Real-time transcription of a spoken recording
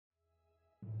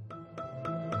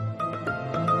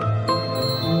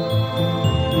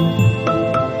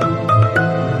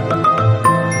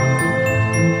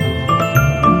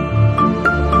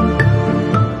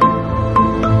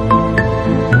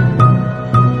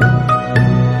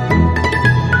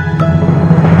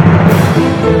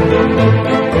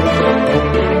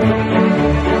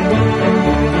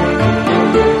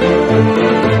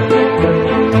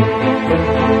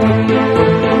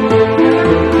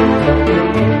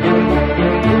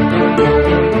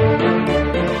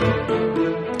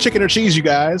Chicken or cheese, you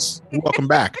guys. Welcome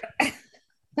back.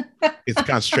 It's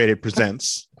Concentrated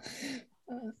presents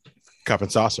Cup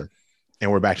and Saucer.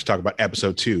 And we're back to talk about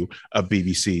episode 2 of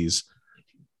BBC's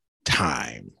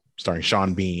Time, starring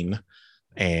Sean Bean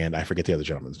and I forget the other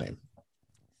gentleman's name.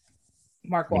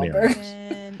 Mark Wahlberg.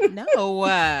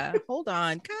 Hold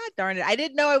on. God darn it. I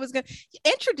didn't know I was going to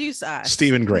introduce us.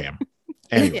 Stephen Graham.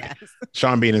 Anyway, Yes.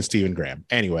 Sean Bean and Stephen Graham.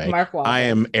 Anyway, Mark Wahlberg. I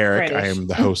am Eric. British. I am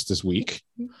the host this week.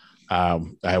 I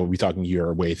will be talking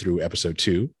your way through episode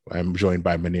 2. I'm joined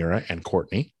by Manira and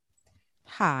Courtney.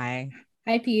 Hi.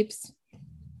 Hi, peeps.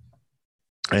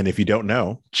 And if you don't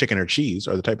know, chicken or cheese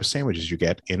are the type of sandwiches you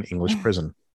get in English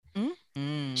prison.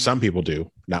 Mm. Some people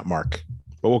do, not Mark,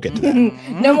 but we'll get to that.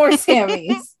 No more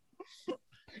Sammys.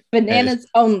 Bananas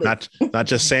only. Not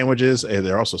just sandwiches,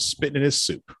 they're also spitting in his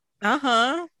soup.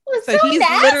 Uh-huh. It's So he's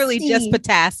nasty. literally just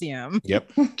potassium.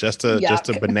 Yep, just a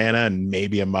Yuck. banana and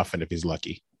maybe a muffin if he's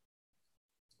lucky.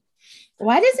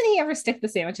 Why doesn't he ever stick the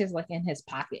sandwiches like in his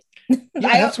pocket? Yeah,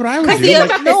 that's what I would do. the Like,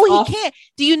 other- No, he off. can't.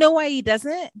 Do you know why he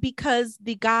doesn't? Because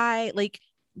the guy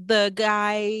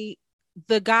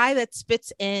that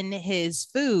spits in his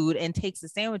food and takes the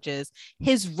sandwiches,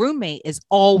 his roommate is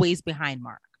always behind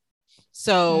Mark.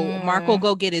 So Mark will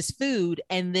go get his food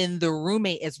and then the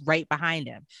roommate is right behind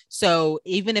him. So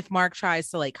even if Mark tries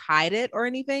to like hide it or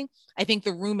anything, I think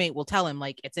the roommate will tell him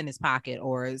like it's in his pocket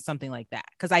or something like that.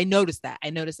 Because I noticed that.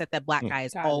 That black guy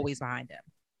is Got it. always behind him.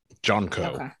 John Coe.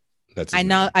 Okay. That's I his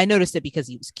know. name. I noticed it because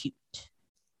he was cute.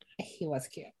 He was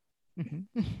cute. Mhm.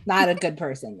 Not a good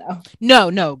person though.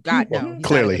 No, God, no. Well, not a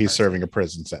Clearly, good he's person. serving a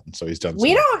prison sentence, so he's done.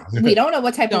 We something. don't know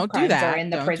what type Don't of do crimes that. are in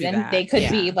the Don't do prison. that. They could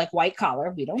Yeah. be like white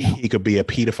collar. We don't know. He could be a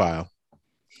pedophile.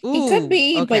 He could Ooh,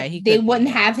 be, okay, but he they could be, wouldn't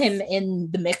yes. have him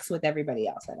in the mix with everybody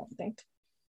else. I don't think.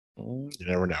 You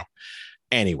never know.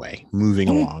 Anyway, moving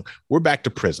along, we're back to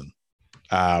prison.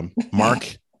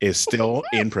 Mark is still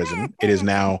in prison. It is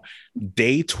now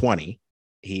day 20.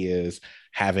 He is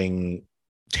having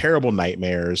terrible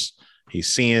nightmares. He's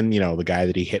seeing, the guy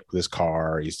that he hit with his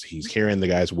car. He's hearing the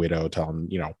guy's widow tell him,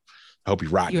 I hope you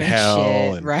rot You in ain't hell.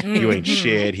 shit, And right? you ain't Mhm.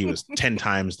 shit. He was 10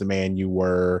 times the man you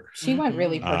were. She went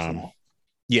really Um, personal.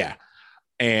 Yeah.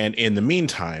 And in the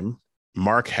meantime,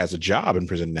 Mark has a job in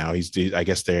prison now. I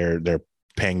guess they're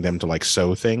paying them to like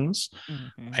sew things.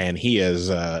 Mhm. And he is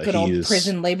Good old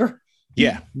prison labor.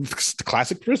 Yeah, the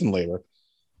classic prison labor.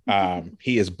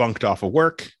 He is bunked off of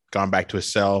work, gone back to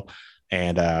his cell,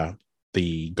 and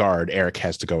the guard Eric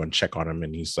has to go and check on him.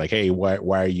 And he's like, "Hey, why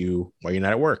are you not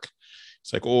at work?"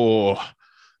 It's like, "Oh,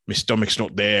 my stomach's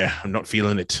not there. I'm not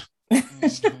feeling it."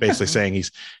 Basically saying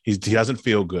he doesn't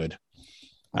feel good.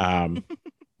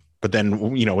 But then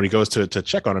when he goes to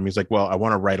check on him, he's like, "Well, I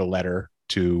want to write a letter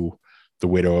to the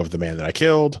widow of the man that I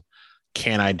killed.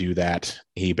 Can I do that?"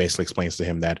 He basically explains to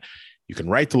him that you can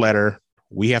write the letter.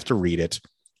 We have to read it.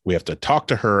 We have to talk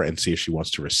to her and see if she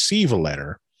wants to receive a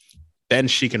letter. Then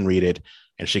she can read it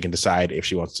and she can decide if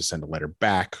she wants to send a letter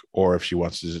back or if she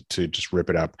wants to just rip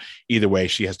it up. Either way,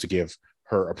 she has to give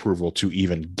her approval to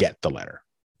even get the letter,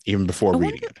 even before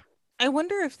reading it. I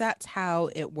wonder if that's how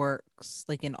it works,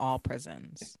 like in all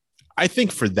prisons. I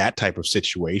think for that type of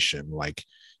situation, like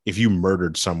if you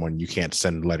murdered someone, you can't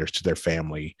send letters to their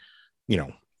family,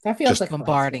 That feels Just like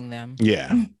Bombarding them.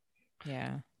 Yeah.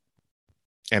 Yeah.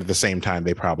 And at the same time,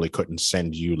 they probably couldn't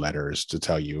send you letters to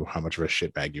tell you how much of a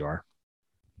shitbag you are.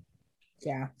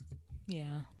 Yeah.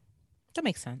 Yeah. That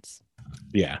makes sense.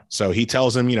 Yeah. So he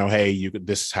tells him, hey,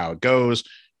 this is how it goes.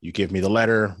 You give me the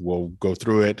letter. We'll go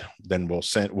through it. Then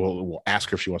we'll ask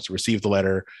her if she wants to receive the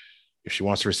letter. If she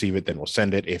wants to receive it, then we'll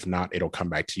send it. If not, it'll come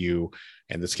back to you.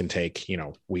 And this can take,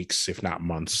 weeks, if not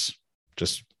months,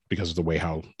 just because of the way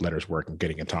how letters work and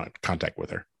getting in contact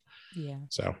with her. Yeah.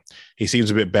 So he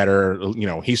seems a bit better.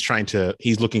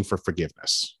 He's looking for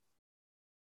forgiveness.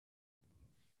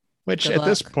 Which Good at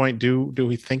this luck. point, do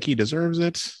we think he deserves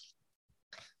it?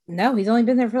 No, he's only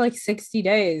been there for like 60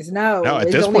 days. No, No, at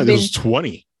it's this only point, been- this was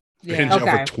 20. Been in Yeah. jail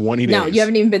Okay. for 20 days. No, you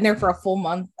haven't even been there for a full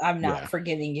month. I'm not Yeah.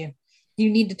 forgetting you. You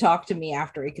need to talk to me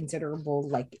after a considerable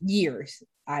years.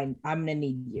 I'm gonna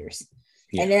need years.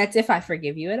 Yeah. And that's if I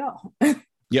forgive you at all.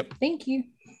 Yep. Thank you.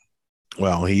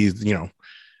 Well, he's,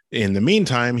 in the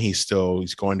meantime, he's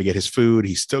going to get his food.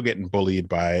 He's still getting bullied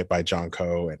by John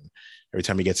Coe. And every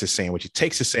time he gets his sandwich, he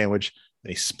takes his sandwich and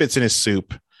he spits in his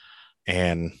soup.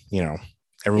 And,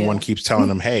 everyone Yeah. keeps telling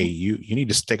him, hey, you need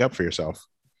to stick up for yourself.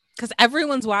 Because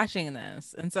everyone's watching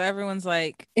this. And so everyone's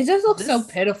like, It just looks so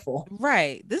This- pitiful.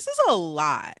 right, this is a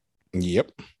lot.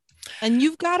 Yep. And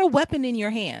you've got a weapon in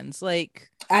your hands. Like,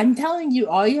 I'm telling you,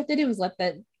 all you have to do is let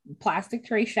that plastic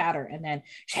tray shatter and then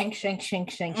shank, shank, shank,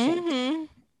 shank, shank. mhm.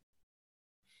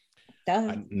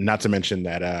 Not to mention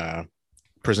that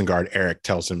prison guard Eric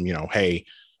tells him, hey,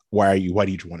 why do you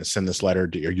want to send this letter?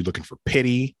 Are you looking for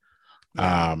pity?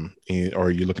 Yeah. Or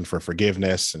are you looking for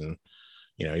forgiveness? And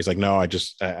he's like, no, I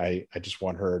just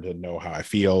want her to know how I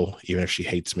feel, even if she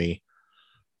hates me.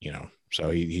 So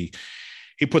he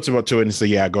puts him up to it and says,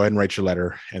 yeah, go ahead and write your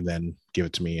letter and then give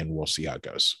it to me and we'll see how it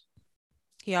goes.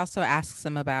 He also asks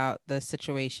him about the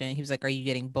situation. He was like, are you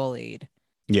getting bullied?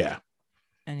 Yeah.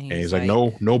 And he's like,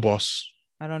 no, boss.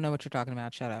 I don't know what you're talking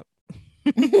about. Shut up.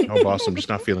 No, boss. I'm just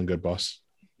not feeling good, boss.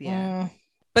 Yeah.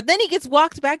 But then he gets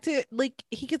walked back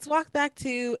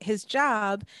to his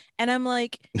job. And I'm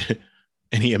like,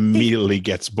 and he immediately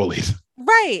gets bullied.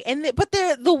 Right. But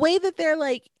they're the way that they're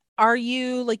like, are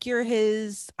you like, you're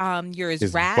his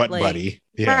rat butt buddy.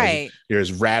 Yeah, right. You're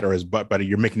his rat or his butt buddy.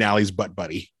 You're McNally's butt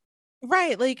buddy.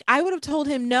 Right. Like I would have told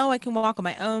him, no, I can walk on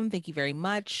my own. Thank you very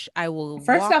much. I will.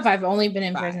 First off, I've only been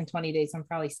in prison 20 days. I'm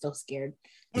probably still scared.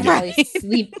 I right. probably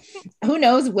sleep. Who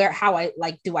knows how I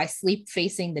do I sleep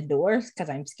facing the doors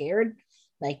because I'm scared?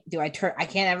 Like, do I turn? I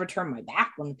can't ever turn my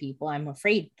back on people. I'm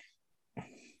afraid.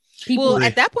 People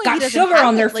at that point got sugar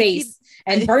on their face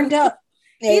and burned up.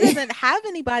 He doesn't have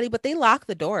anybody, but they lock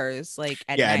the doors at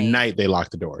night. At night they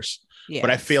lock the doors. Yeah. But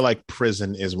I feel like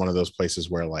prison is one of those places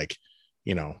where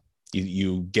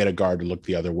you get a guard to look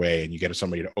the other way and you get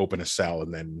somebody to open a cell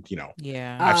and then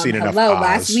yeah. I've seen enough.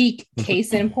 Last week,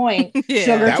 case in point. Yeah.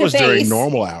 Sugar that to was face. during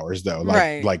normal hours though.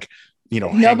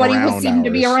 Nobody would seem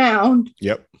to be around.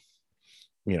 Yep.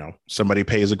 Somebody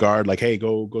pays a guard like, hey,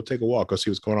 go take a walk, go see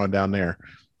what's going on down there.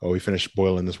 Oh, we finished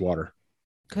boiling this water.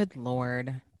 Good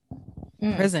Lord.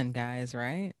 Prison guys,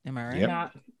 right? Am I right?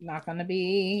 Yep. Not gonna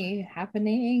be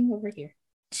happening over here.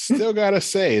 Still gotta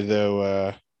say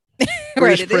though,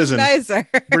 British prison, nicer.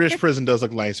 British prison does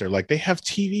look nicer. Like they have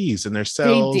TVs in their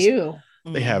cells. They do.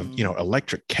 They have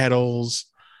electric kettles.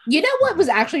 You know what was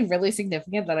actually really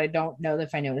significant that I don't know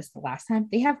if I noticed the last time?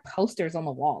 They have posters on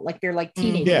the wall. Like they're like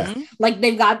teenagers. Yeah. Like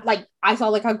they've got I saw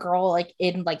like a girl like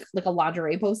in like a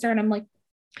lingerie poster and I'm like,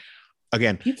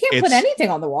 again, you can't put anything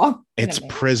on the wall. It's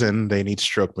prison. They need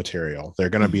stroke material. They're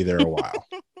going to be there a while.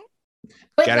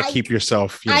 But got to keep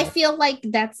yourself. I feel like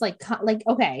that's like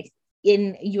okay.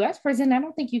 In U.S. prison, I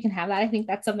don't think you can have that. I think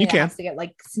that's something that has to get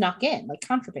like snuck in, like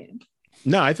contraband.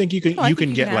 No, I think you can. You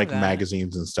can get like that.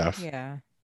 magazines and stuff. Yeah.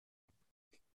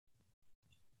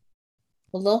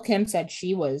 Well, Lil' Kim said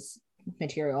she was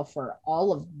material for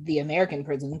all of the American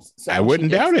prisons. So I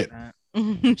wouldn't doubt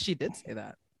it. She did say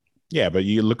that. Yeah, but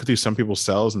you look through some people's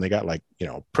cells and they got like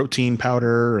protein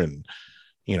powder and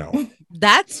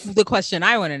That's the question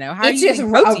I want to know. How it's just a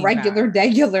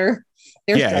regular.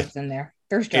 There's drugs in there.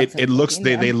 There's drugs. It looks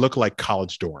they look like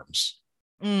college dorms.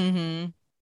 Mm-hmm.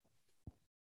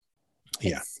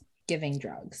 Yeah, giving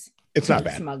drugs. It's not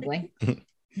bad. Smuggling.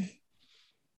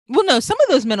 Well, no, some of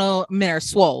those men are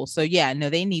swole, so yeah, no,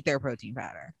 they need their protein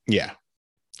powder. Yeah.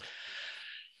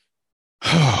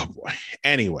 Oh boy.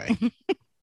 Anyway,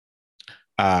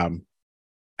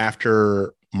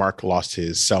 after Mark lost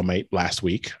his cellmate last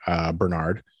week,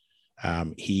 Bernard,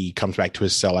 he comes back to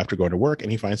his cell after going to work,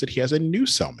 and he finds that he has a new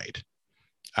cellmate,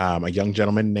 a young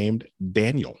gentleman named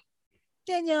Daniel.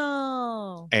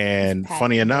 And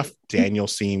funny enough, Daniel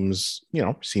seems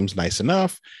nice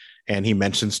enough. And he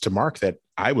mentions to Mark that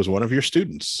I was one of your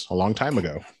students a long time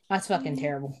ago. That's fucking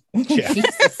terrible. Yeah.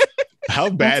 How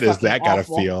bad is that gotta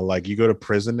feel? Like you go to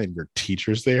prison and your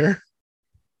teacher's there?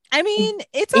 I mean,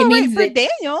 it's all right for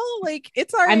Daniel. Like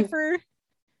it's all right for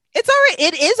it's all right.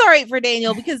 It is all right for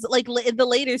Daniel because like in the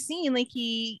later scene, like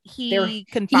he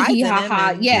confides in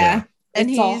him. Yeah. And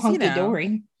he's all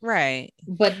hunky-dory. Right.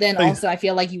 But then also I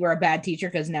feel like you were a bad teacher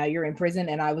because now you're in prison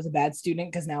and I was a bad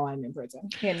student because now I'm in prison.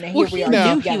 And here we are.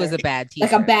 Knew he was a bad teacher.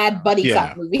 Like a bad buddy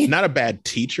cop movie. Not a bad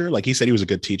teacher. Like he said he was a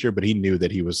good teacher, but he knew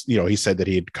that he was, he said that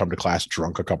he had come to class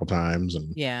drunk a couple times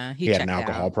and he had an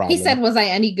alcohol problem. He said, was I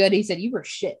any good? He said, you were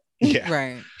shit. Yeah.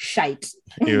 Right. Shite.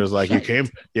 He was like, you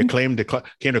came to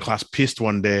class pissed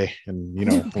one day.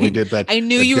 And, we did that. I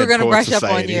knew you were going to brush up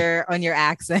on your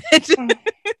accent.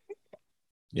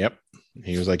 Yep.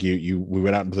 He was like, we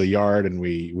went out into the yard and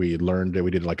we learned that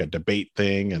we did like a debate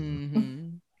thing.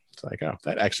 And it's like, oh,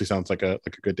 that actually sounds like a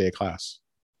good day of class.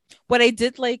 What I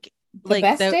did the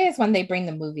best day is when they bring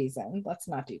the movies in. Let's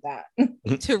not do that.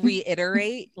 To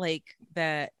reiterate, like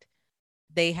that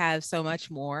they have so much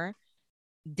more.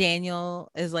 Daniel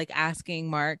is like asking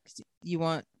Mark, you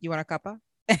want a cuppa?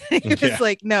 And he was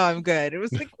like, no, I'm good. It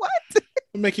was like, what?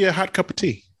 We'll make you a hot cup of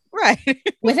tea. Right.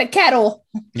 With a kettle.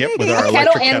 Yep, with our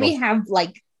electric kettle. And we have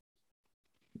like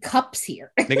cups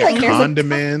here. They got like,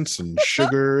 condiments and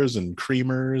sugars and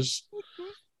creamers.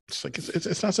 It's like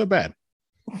it's not so bad.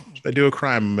 If I do a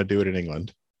crime, I'm gonna do it in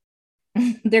England.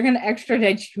 They're gonna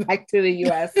extradite you back to the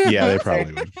US. Yeah, they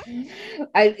probably would.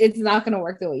 It's not gonna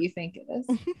work the way you think it is.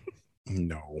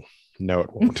 No, it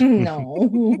won't.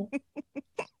 No.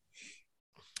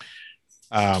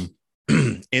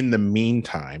 In the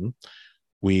meantime,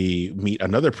 we meet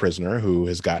another prisoner who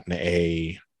has gotten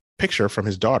a picture from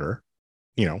his daughter,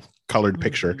 colored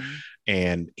picture. Mhm.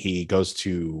 And he goes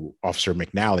to Officer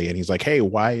McNally and he's like, hey,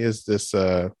 why is this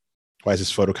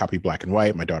photocopy black and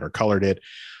white? My daughter colored it.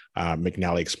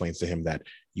 McNally explains to him that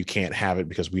you can't have it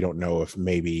because we don't know if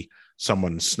maybe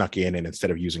someone snuck in and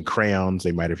instead of using crayons,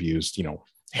 they might have used,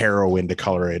 heroin to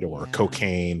color it or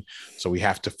cocaine. So we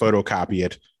have to photocopy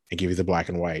it and give you the black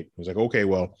and white. He's like, okay,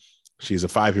 well, she's a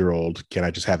 5-year-old. Can I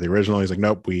just have the original? He's like,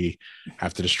 nope, we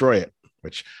have to destroy it,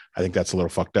 which I think that's a little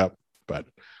fucked up. But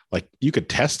like, you could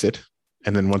test it.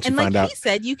 And then once you find out, he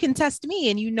said, you can test me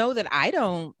and you know that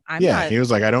I'm yeah, not, he was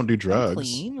like, I don't do I'm drugs.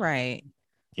 clean, right?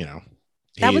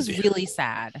 That was really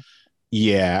sad.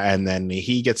 Yeah. And then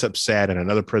he gets upset and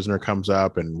another prisoner comes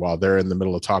up. And while they're in the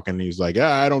middle of talking, he's like,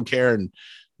 I don't care. And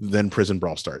then prison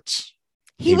brawl starts.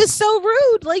 He was so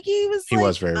rude. Like he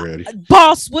was very rude.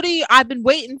 Boss, I've been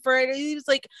waiting for it. And he was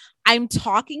like, I'm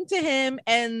talking to him,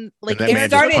 and like it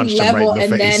started level,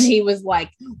 and then he was like,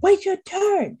 "Wait your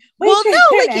turn."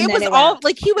 It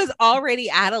was he was already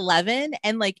at 11,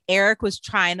 and like Eric was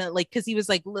trying to because he was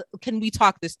like, "Can we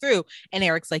talk this through?" And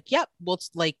Eric's like, "Yep,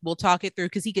 we'll talk it through,"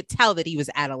 because he could tell that he was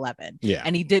at 11,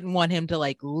 and he didn't want him to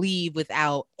leave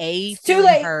without too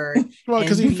late. Heard. Well,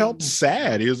 because he felt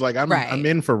sad. He was like, "I'm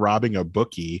in for robbing a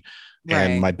bookie."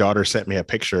 And my daughter sent me a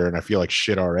picture and I feel like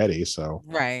shit already. So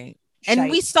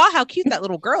and we saw how cute that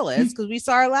little girl is because we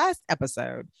saw her last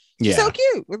episode. She's so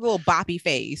cute with a little boppy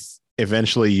face.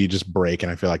 Eventually you just break,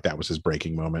 and I feel like that was his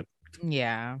breaking moment.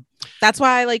 Yeah, that's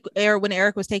why when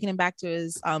Eric was taking him back to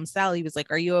his cell, he was like,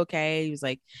 "Are you okay?" He was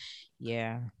like,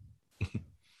 "Yeah."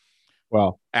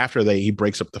 Well, after he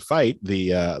breaks up the fight,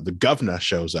 the governor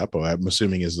shows up, who I'm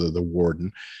assuming is the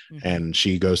warden, and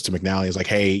she goes to McNally. Is like,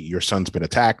 "Hey, your son's been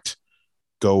attacked.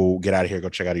 Go get out of here. Go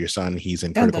check out your son. He's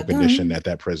in critical condition at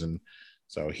that prison."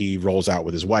 So he rolls out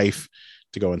with his wife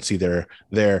to go and see their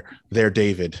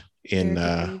David in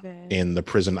the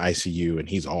prison ICU, and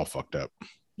he's all fucked up.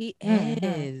 He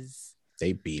is.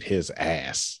 They beat his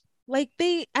ass.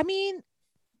 They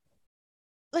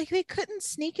couldn't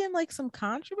sneak him some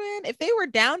contraband. If they were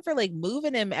down for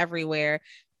moving him everywhere,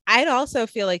 I'd also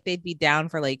feel like they'd be down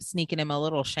for sneaking him a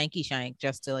little shanky shank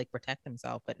just to protect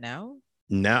himself. But no,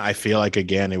 I feel like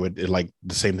again it would the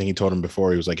same thing he told him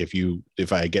before. He was like,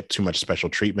 if I get too much special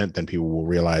treatment, then people will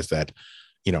realize that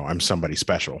I'm somebody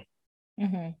special,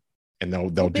 and they'll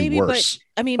do worse.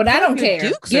 But I don't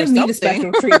care. Give me the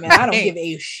special treatment. I don't give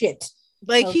a shit.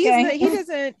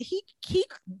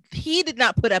 He did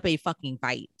not put up a fucking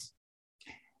fight.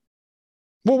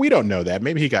 Well, we don't know that.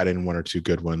 Maybe he got in one or two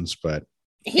good ones, but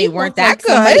they weren't that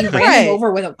good. Ran him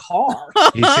over with a car.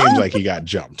 He seems like he got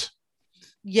jumped.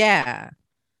 Yeah.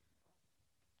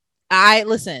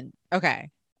 Listen. Okay.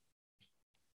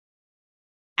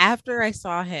 After I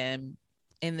saw him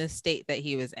in the state that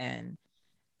he was in,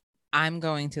 I'm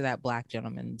going to that black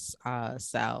gentleman's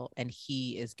cell, and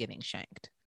he is getting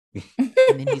shanked. And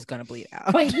then he's gonna bleed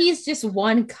out. But he's just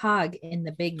one cog in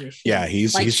the big machine. Yeah,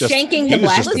 he's just shanking the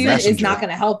black dude is not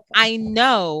gonna help. I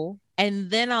know. And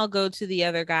then I'll go to the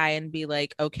other guy and be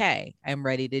like, okay, I'm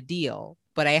ready to deal.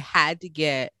 But I had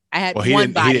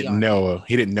one body.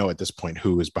 He didn't know at this point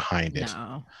who was behind it.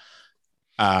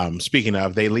 No. Speaking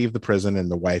of, they leave the prison and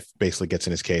the wife basically gets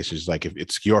in his case. She's like, if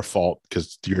it's your fault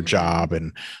because your job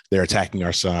and they're attacking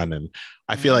our son. And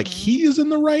I feel like he is in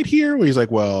the right here, where he's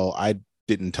like, well, I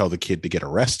didn't tell the kid to get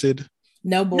arrested.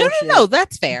 No bullshit. No,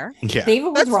 that's fair. Yeah, David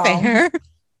was wrong. Fair.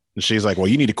 And she's like, well,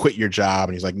 you need to quit your job.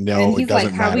 And he's like, no, and he's it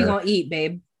doesn't matter. How we gonna eat,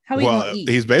 babe? How we gonna eat?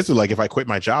 He's basically like, if I quit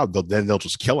my job, they'll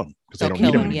just kill him because they don't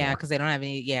need him anymore. Yeah, because they don't have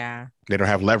any. Yeah, they don't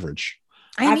have leverage.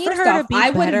 I would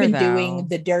have been doing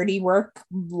the dirty work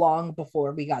long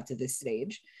before we got to this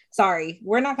stage. Sorry,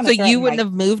 we're not going to. So you wouldn't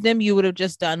have moved him. You would have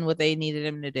just done what they needed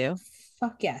him to do.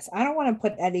 Fuck yes. I don't want to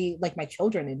put any my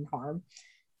children in harm,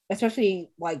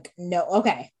 especially no.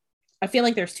 Okay, I feel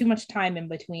like there's too much time in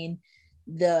between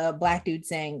the black dude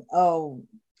saying, "Oh,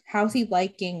 how's he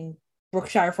liking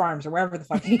Brookshire Farms or wherever the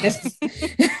fuck he is."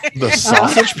 The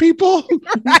sausage people.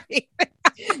 Right.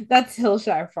 That's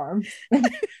Hillshire Farms.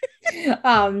 But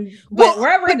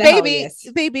wherever the hell he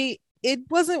is. Baby, it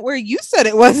wasn't where you said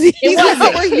it was.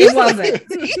 It wasn't.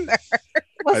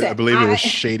 I believe it was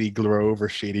Shady Grove or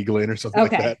Shady Glen or something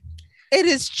like that. It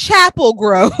is Chapel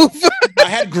Grove. I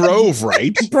had Grove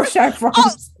right. Brookshire Farms.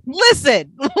 Oh,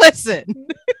 listen.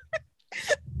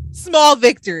 Small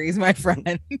victories, my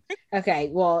friend. Okay,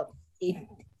 well,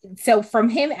 so from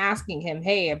him asking him,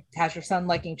 "Hey, how's your son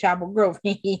liking Chapel Grove?"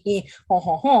 Ho,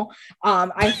 ho, ho.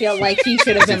 I feel like he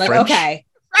should have Is he been like, French? "Okay,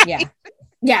 yeah,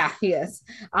 yeah, he is."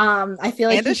 I feel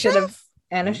like And he a should have, chef.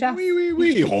 and a chef. Wee, wee,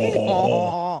 wee.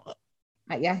 Oh.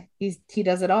 Yeah, he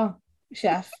does it all,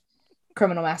 chef,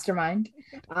 criminal mastermind.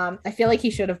 I feel like he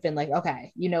should have been like,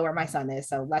 "Okay, you know where my son is,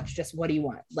 so let's just, what do you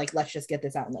want? Like, let's just get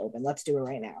this out in the open. Let's do it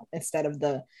right now instead of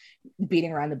the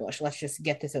beating around the bush. Let's just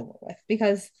get this over with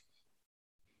because."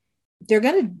 They're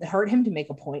gonna hurt him to make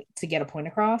a point to get a point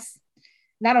across.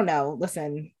 And I don't know.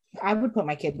 Listen, I would put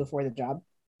my kid before the job.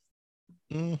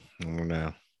 I don't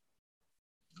know.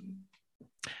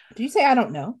 Did you say I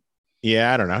don't know?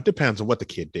 Yeah, I don't know. It depends on what the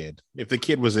kid did. If the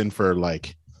kid was in for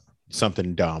like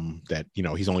something dumb that, you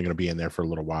know, he's only going to be in there for a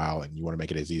little while and you want to make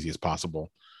it as easy as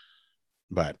possible.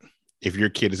 But if your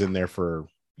kid is in there for,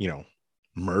 you know,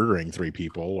 murdering 3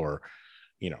 people or,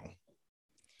 you know,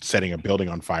 setting a building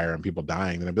on fire and people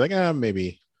dying, then I'd be like,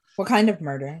 maybe. What kind of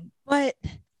murder? But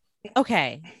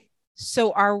okay,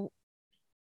 so all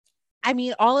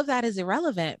of that is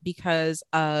irrelevant because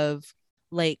of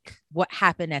like what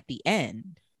happened at the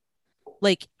end.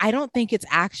 Like, I don't think it's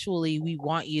actually we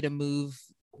want you to move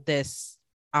this.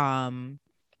 We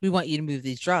want you to move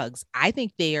these drugs. I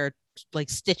think they are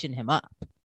like stitching him up.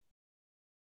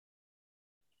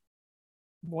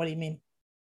 What do you mean?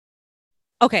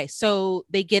 Okay, so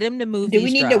they get him to move. Do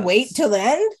we need to wait till the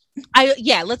end?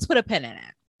 Yeah, let's put a pin in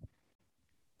it.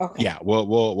 Okay. Yeah,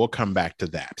 we'll come back to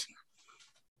that.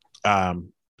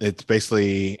 It's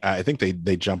basically I think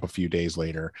they jump a few days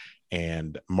later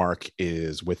and Mark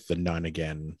is with the nun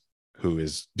again who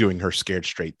is doing her scared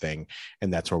straight thing,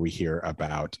 and that's where we hear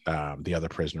about the other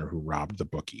prisoner who robbed the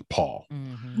bookie, Paul.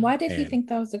 Mm-hmm. Why did he think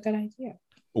that was a good idea?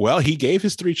 Well, he gave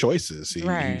his 3 choices.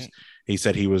 Right. He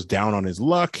said he was down on his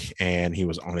luck and he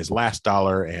was on his last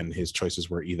dollar, and his choices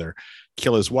were either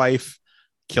kill his wife,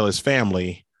 kill his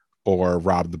family, or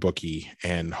rob the bookie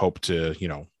and hope to, you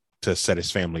know, to set his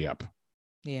family up.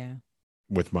 Yeah.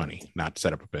 With money, not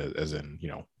set up as in, you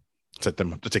know, set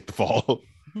them up to take the fall.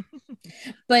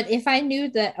 But if I knew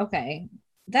that, okay,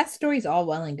 that story's all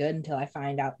well and good until I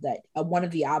find out that one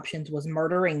of the options was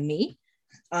murdering me.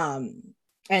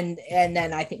 And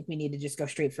then I think we need to just go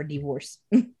straight for divorce.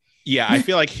 Yeah, I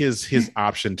feel like his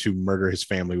option to murder his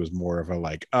family was more of a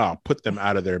like, put them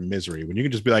out of their misery. When you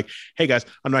can just be like, hey guys,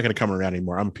 I'm not going to come around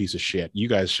anymore. I'm a piece of shit. You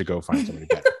guys should go find somebody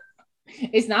better.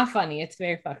 It's not funny. It's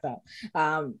very fucked up.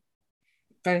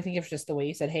 But I think it's just the way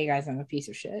you said, hey guys, I'm a piece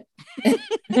of shit.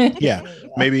 Yeah.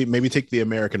 Maybe take the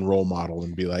American role model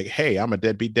and be like, hey, I'm a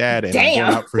deadbeat dad and I'm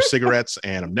going out for cigarettes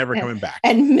and I'm never coming back.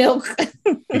 And milk.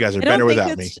 You guys are better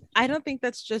without me. I don't think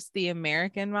that's just the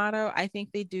American motto. I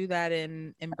think they do that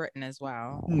in Britain as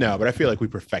well. No, but I feel like we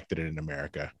perfected it in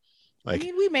America. Like, I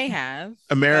mean, we may have.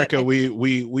 America,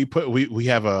 we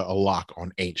have a lock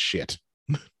on ain't shit.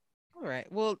 All right.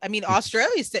 Well, I mean,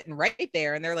 Australia's sitting right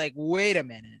there and they're like, wait a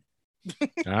minute.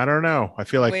 I don't know. I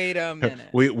feel like wait a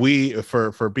minute. We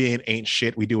for being ain't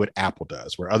shit, we do what Apple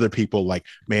does, where other people like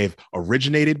may have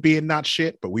originated being not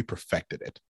shit, but we perfected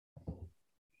it.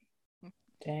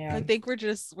 Damn. I think we're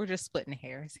just splitting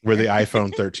hairs here. We're the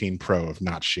iPhone 13 Pro of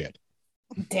not shit.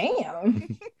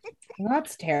 Damn.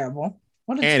 That's terrible.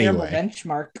 What a terrible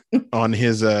benchmark. on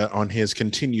his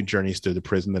continued journeys through the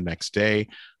prison the next day,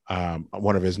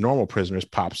 one of his normal prisoners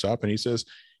pops up and he says,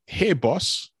 hey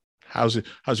boss, how's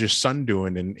your son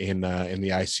doing in the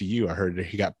ICU? I heard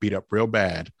he got beat up real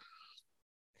bad.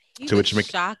 He was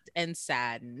shocked and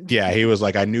saddened. Yeah, he was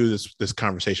like, I knew this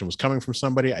conversation was coming from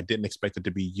somebody. I didn't expect it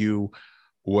to be you.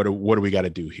 What do we got to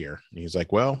do here? And he's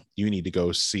like, well, you need to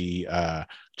go see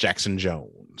Jackson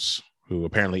Jones, who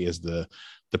apparently is the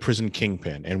prison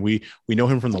kingpin. And we know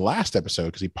him from the last episode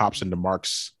because he pops into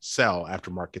Mark's cell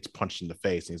after Mark gets punched in the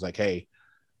face. And he's like, hey,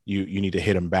 you need to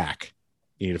hit him back.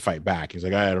 You need to fight back. He's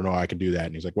like, I don't know how I can do that.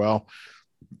 And he's like, well,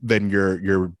 then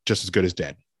you're just as good as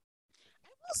dead. I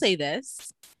will say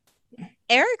this.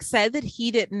 Eric said that he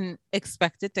didn't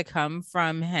expect it to come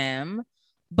from him,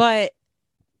 but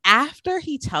after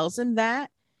he tells him that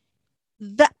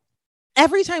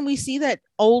every time we see that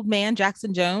old man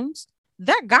Jackson Jones,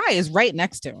 that guy is right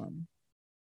next to him.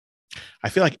 I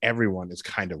feel like everyone is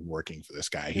kind of working for this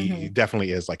guy. He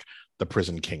definitely is like the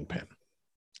prison kingpin.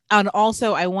 And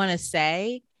also, I want to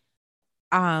say,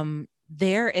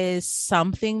 there is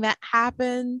something that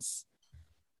happens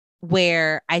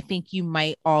where I think you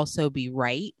might also be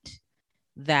right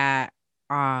that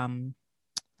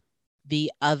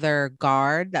the other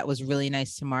guard that was really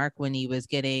nice to Mark when he was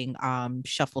getting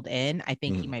shuffled in, I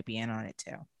think he might be in on it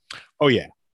too. Oh yeah,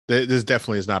 This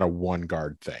definitely is not a one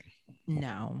guard thing.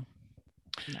 No.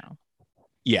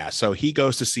 Yeah, so he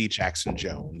goes to see Jackson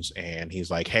Jones and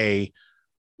he's like, hey,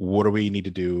 what do we need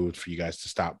to do for you guys to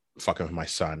stop fucking with my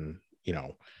son? You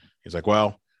know, he's like,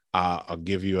 well, I'll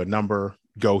give you a number,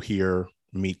 go here,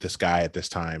 meet this guy at this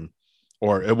time.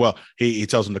 Or, well, he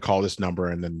tells him to call this number.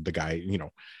 And then the guy, you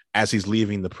know, as he's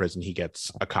leaving the prison, he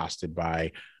gets accosted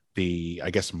by the,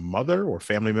 I guess, mother or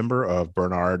family member of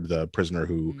Bernard, the prisoner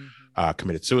who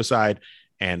committed suicide.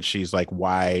 And she's like,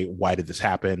 why did this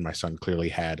happen? My son clearly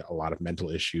had a lot of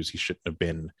mental issues. He shouldn't have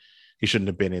been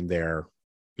in there,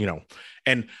 you know.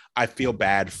 And I feel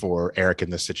bad for Eric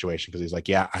in this situation because he's like,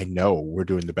 yeah, I know we're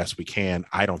doing the best we can.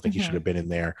 I don't think he should have been in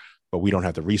there, but we don't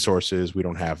have the resources. We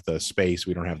don't have the space.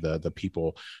 We don't have the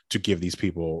people to give these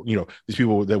people, you know, these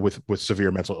people that with severe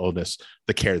mental illness,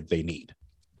 the care that they need.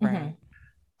 Right.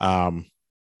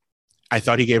 I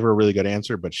thought he gave her a really good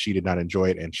answer, but she did not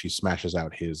enjoy it, and she smashes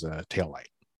out his taillight.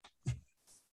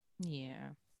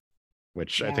 Yeah.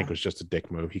 Which I think was just a dick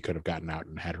move. He could have gotten out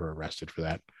and had her arrested for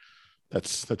that.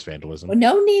 That's vandalism. Well,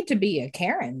 no need to be a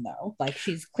Karen though. Like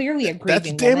she's clearly a grieving.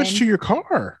 That's damage woman. to your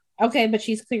car. Okay, but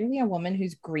she's clearly a woman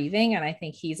who's grieving, and I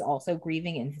think he's also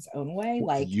grieving in his own way.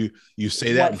 Like you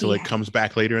say that until it comes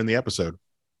back later in the episode.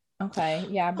 Okay,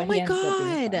 yeah, but oh my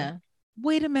god.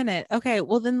 Wait a minute. Okay,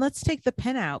 well then let's take the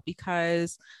pen out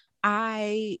because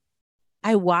I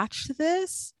watched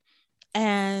this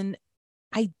and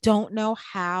I don't know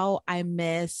how I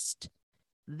missed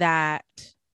that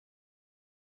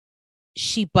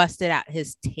she busted out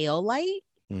his tail light.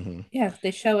 Mm-hmm. Yeah,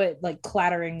 they show it like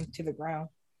clattering to the ground.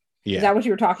 Yeah. Is that what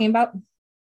you were talking about?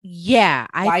 Yeah.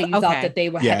 Why you thought that they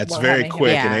were? Yeah, it's very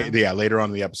quick. And later on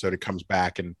in the episode, it comes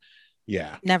back and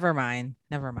yeah. Never mind.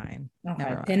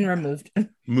 Okay, pin removed.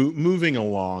 Moving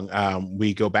along,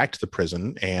 we go back to the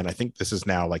prison, and I think this is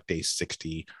now like day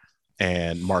 60,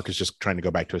 and Mark is just trying to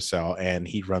go back to his cell, and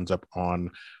he runs up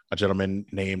on a gentleman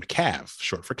named Cav,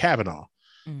 short for Kavanaugh.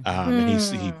 And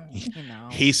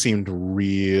he seemed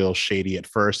real shady at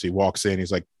first. He walks in,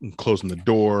 he's like closing the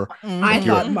door. I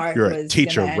thought Mark you're was a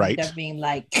teacher, right? End up being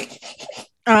like,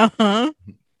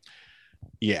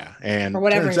 yeah, and or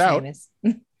whatever turns his out name is.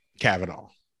 Kavanaugh.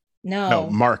 No,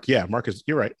 Mark. Yeah, Mark is.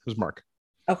 You're right. It was Mark.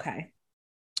 Okay.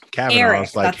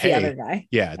 Kavanaugh's like, that's hey, the other guy.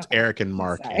 Yeah, it's Eric and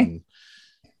Mark. And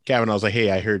Kavanaugh's like,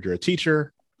 hey, I heard you're a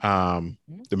teacher. That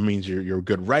means you're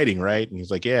good writing, right? And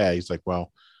he's like, yeah. He's like,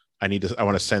 well, I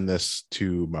want to send this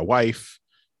to my wife.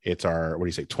 It's our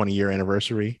 20-year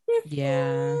anniversary.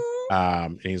 Yeah.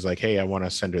 And he's like, hey, I want to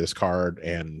send her this card,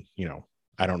 and you know,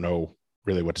 I don't know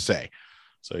really what to say.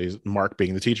 So Mark,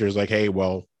 being the teacher, is like, hey,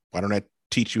 well, why don't I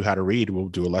teach you how to read? We'll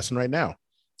do a lesson right now.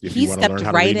 If he you want to stepped learn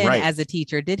how right to read in as a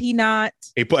teacher, did he not?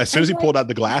 As soon as he pulled out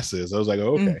the glasses, I was like,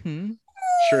 oh, okay,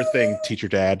 sure thing, teacher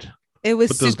dad. It was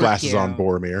put those glasses cute. on,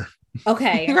 Boromir.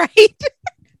 Okay, right.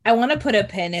 I want to put a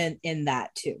pin in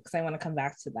that too, because I want to come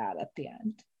back to that at the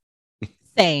end.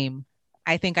 Same.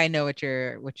 I think I know what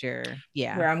you're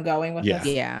where I'm going with this.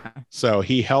 Yeah. So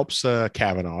he helps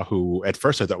Kavanaugh, who at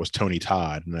first I thought was Tony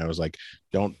Todd, and I was like,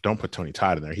 don't put Tony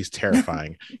Todd in there. He's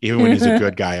terrifying. Even when he's a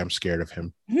good guy, I'm scared of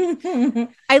him.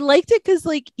 I liked it because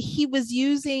like he was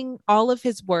using all of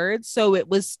his words, so it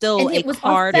was still a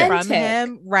card from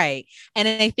him, right? And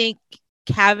I think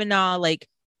Kavanaugh like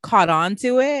caught on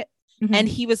to it, and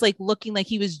he was like looking like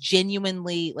he was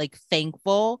genuinely like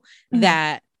thankful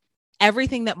that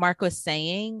everything that Mark was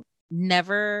saying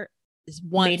never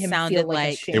once sounded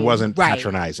like it wasn't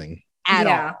patronizing at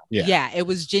all. Yeah, it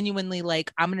was genuinely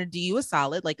like, I'm gonna do you a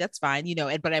solid, like that's fine, you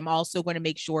know, but I'm also going to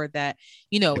make sure that,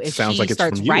 you know, if she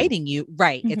starts writing you,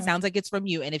 right, it sounds like it's from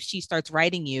you, and if she starts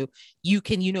writing you, you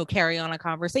can, you know, carry on a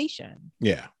conversation.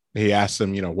 Yeah. He asked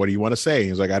him, you know, what do you want to say?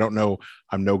 He's like, I don't know,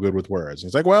 I'm no good with words.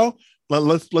 He's like, well,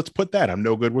 let's put that. I'm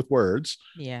no good with words,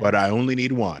 but I only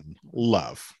need one: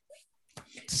 love.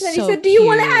 Then he said, do you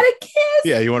want to add a kiss?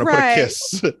 Yeah, you want to put a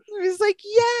kiss? He was like,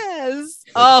 yes.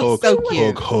 Oh, so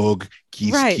cute. Hug,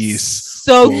 kiss, kiss.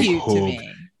 So cute to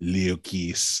me. Little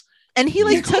kiss. And he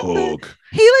like took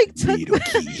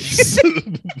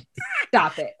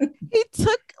Stop it. He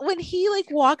took, when he like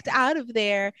walked out of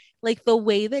there, like the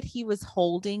way that he was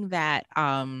holding that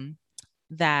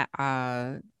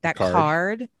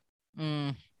card.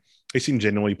 He seemed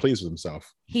genuinely pleased with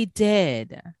himself. He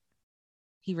did.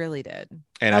 He really did.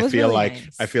 And I feel like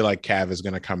Cav is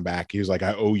going to come back. He was like,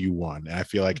 I owe you one. And I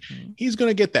feel like he's going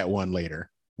to get that one later.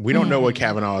 We don't know what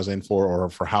Kavanaugh is in for or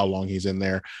for how long he's in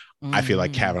there. I feel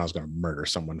like Kavanaugh's going to murder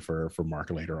someone for Mark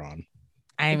later on.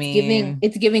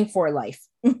 It's giving for life.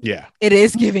 Yeah. It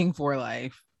is giving for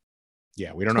life.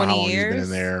 Yeah. We don't know how long he's been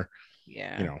in there.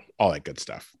 Yeah. You know, all that good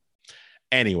stuff.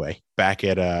 Anyway, back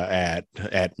at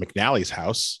McNally's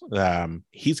house,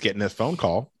 he's getting a phone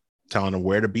call telling him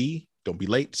where to be. Don't be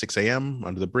late. 6 a.m.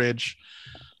 under the bridge.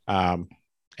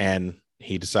 And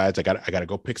he decides I got to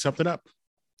go pick something up.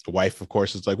 The wife, of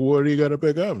course, is like, "What are you gonna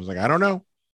pick up?" He's like, "I don't know.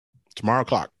 Tomorrow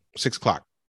o'clock, 6 o'clock.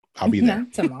 I'll be there."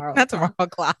 Not tomorrow. Not tomorrow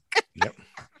o'clock. Yep.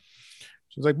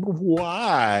 She's like,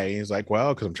 "Why?" He's like,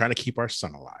 "Well, because I'm trying to keep our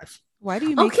son alive." Why do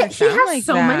you make Okay, her she sound has like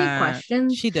so that? many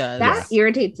questions. She does. That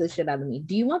irritates the shit out of me.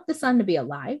 Do you want the son to be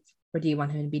alive or do you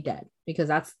want him to be dead? Because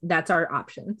that's our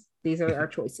options. These are our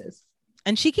choices.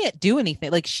 And she can't do anything.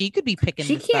 Like she could be picking.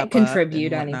 She this can't up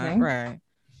contribute and whatnot. anything. Right.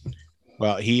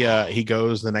 Well, he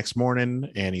goes the next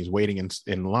morning and he's waiting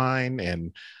in line,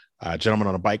 and a gentleman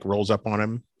on a bike rolls up on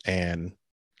him and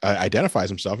identifies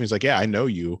himself. He's like, "Yeah, I know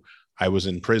you. I was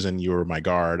in prison. You were my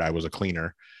guard. I was a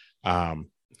cleaner.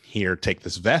 Here, take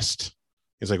this vest."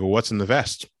 He's like, "Well, what's in the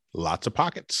vest?" "Lots of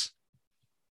pockets."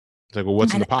 He's like, "Well,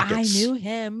 what's in the pockets?" I knew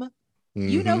him.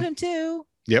 You know him too.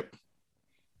 Yep.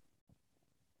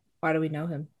 Why do we know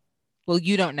him? Well,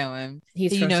 you don't know him.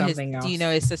 He's Do you from know something else. Do you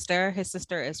know his sister? His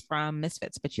sister is from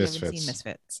Misfits, but you haven't seen Misfits.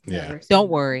 Misfits. Yeah. Never seen Don't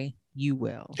him. worry, you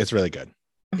will. It's really good.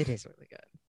 It is really good.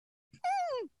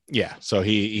 Yeah. So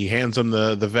he hands him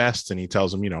the vest and he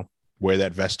tells him, wear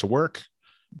that vest to work.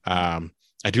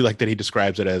 I do like that he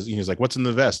describes it as, he's like, "What's in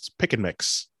the vest?" "Pick and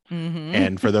mix." Mhm.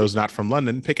 And for those not from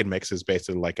London, pick and mix is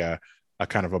basically like a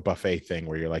kind of a buffet thing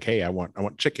where you're like, "Hey, I want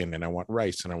chicken and I want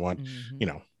rice and I want,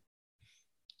 Mhm.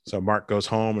 So Mark goes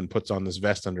home and puts on this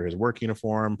vest under his work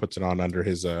uniform, puts it on under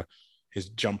his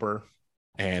jumper,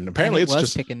 and apparently And it's was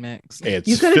just pick and mix. it's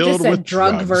You could have filled just said with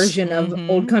drug drugs. version of Mhm.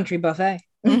 Old Country Buffet.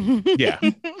 Yeah.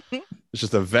 It's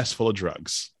just a vest full of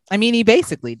drugs. I mean, he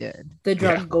basically did. The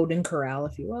drug Yeah. Golden Corral,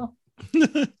 if you will.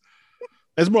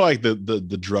 It's more like the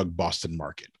drug Boston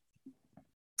market.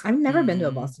 I've never been to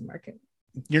a Mm. Boston market.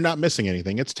 You're not missing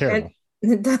anything. It's terrible.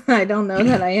 I don't know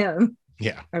that I am.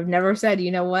 Yeah. I've never said,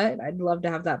 you know what? I'd love to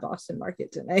have that Boston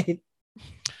market tonight.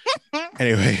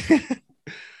 Anyway,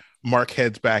 Eric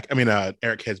heads back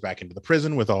into the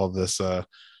prison with all this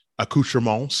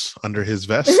accoutrements under his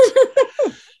vest.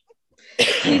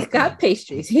 He's got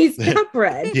pastries. He's got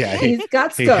bread. Yeah, he's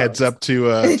got He scones. heads up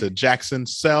to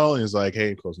Jackson's cell and he's like,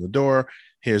 "Hey, closing the door.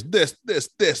 Here's this,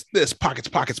 pockets.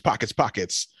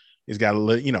 He's got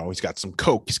he's got some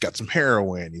coke. He's got some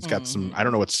heroin. He's got some, I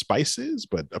don't know what spice is,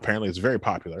 but apparently it's very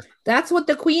popular." That's what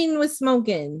the Queen was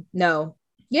smoking. No.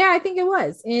 Yeah, I think it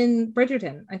was in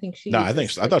Bridgerton. I think she. I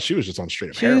thought she was just on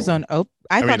straight up She heroin. was on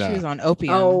I thought she was on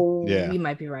opium. Oh, Yeah. You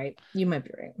might be right.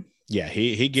 Yeah,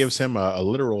 he gives him a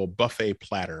literal buffet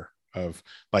platter of,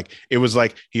 like, it was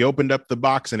like he opened up the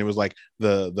box and it was like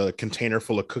the container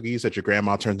full of cookies that your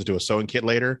grandma turns into a sewing kit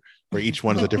later, where each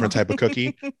one is a different type of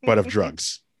cookie, but of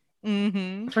drugs.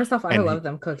 Mm-hmm. First off, I And love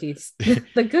them cookies.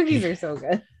 The cookies are so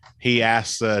good. He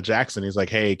asks Jackson, he's like,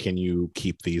 "Hey, can you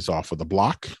keep these off of the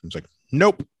block?" He's like,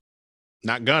 "Nope,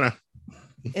 not gonna."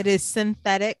 It is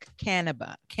synthetic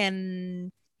cannabis.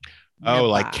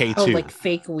 Like K2. Oh, like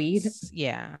fake weed.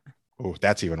 Yeah. Oh,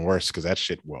 that's even worse because that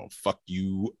shit will fuck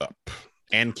you up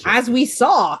and kill. As we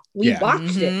saw, we Yeah.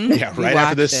 watched Mhm. it. Yeah, We right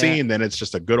after this watched it. scene, then it's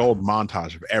just a good old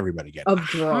montage of everybody getting Of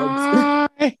drugs.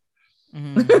 high.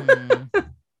 Mhm.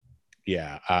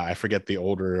 Yeah, I forget the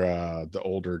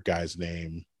older guy's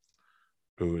name,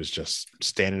 who is just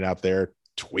standing out there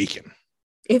tweaking.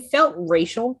 It felt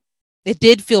racial. It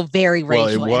did feel very Well,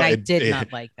 racial, it and I wa- did it-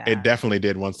 not like that. It definitely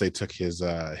did once they took his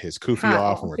kufi Hat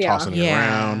off and off, were yeah. tossing it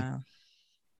around.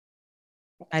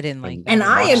 I didn't like that. And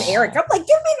I am Mark's- Eric. I'm like,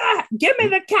 give me that. Give me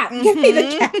the cat. Give me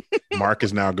the cat. Mark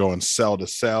is now going cell to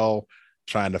cell,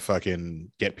 trying to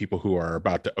fucking get people who are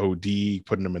about to OD,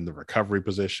 putting them in the recovery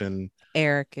position.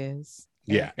 Eric is.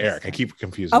 Yeah, Eric. I keep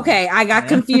confusing. Okay, I got Yeah.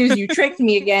 confused. You tricked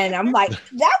me again. I'm like,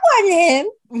 that wasn't him.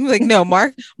 I'm like, no,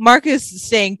 Mark is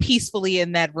staying peacefully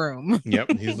in that room.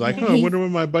 Yep. He's like, "Oh, I wonder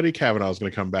when my buddy Kavanaugh is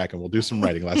going to come back and we'll do some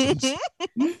writing lessons."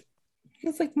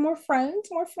 It's like more friends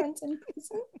in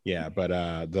prison. Yeah, but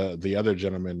the other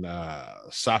gentleman,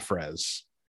 Safrez,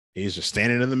 he's just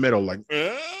standing in the middle, like,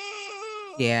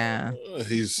 Yeah.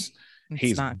 he's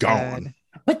It's not gone. good.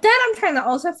 But then I'm trying to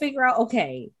also figure out,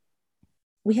 okay,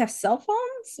 we have cell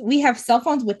phones. We have cell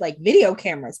phones with like video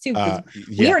cameras too. 'Cause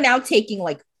we Yeah. are now taking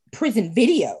like prison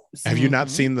videos. Have you not Mhm.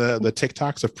 seen the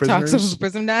TikToks of Talks prisoners? of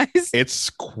prison dies.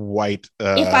 It's quite.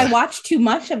 If I watch too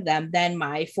much of them, then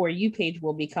my For You page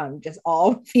will become just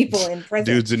all people in prison.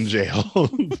 dudes in jail.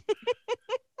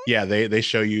 Yeah, they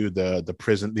show you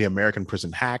the American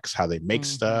prison hacks, how they make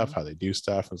stuff, how they do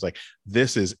stuff. It's like,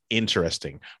 this is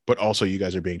interesting, but also you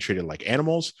guys are being treated like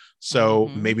animals, so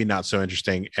Mhm. maybe not so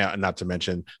interesting. Not to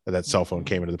mention that cell phone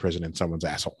came into the prison in someone's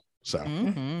asshole. So,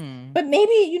 Mhm. But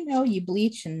maybe, you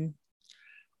bleach and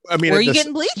I mean, Where are you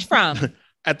getting bleach from?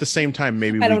 at the same time,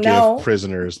 maybe I we don't give know.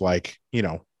 prisoners like,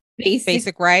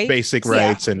 basic. Rights. basic Yeah.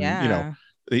 rights and, Yeah.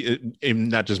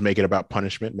 not just make it about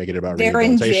punishment, make it about They're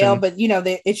in jail, rehabilitation.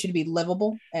 but it should be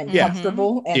livable and Yeah.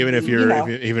 comfortable. And Even if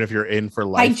you're in for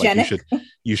life, hygienic. like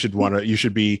you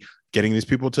should be getting these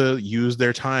people to use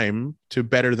their time to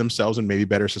better themselves and maybe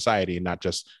better society, and not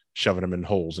just shoving them in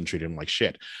holes and treating them like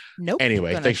shit. Nope.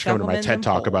 Anyway, Gonna thanks for coming to shove my 'em in TED them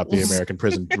talk about the holes. American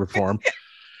prison reform.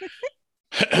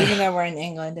 even though we're in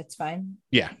England, it's fine.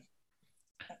 Yeah.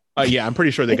 I'm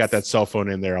pretty sure they got that cell phone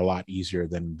in there a lot easier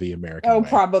than the American Oh, way,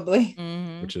 probably.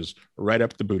 Mhm. which is right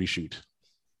up the booty chute.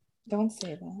 Don't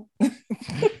say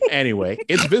that. Anyway,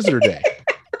 it's visitor day.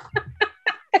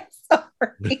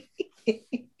 Sorry.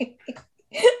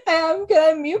 I'm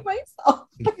gonna mute myself.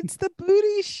 It's the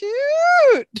booty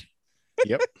shoot.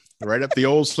 Yep. Right up the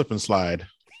old slip and slide.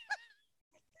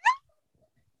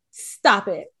 Stop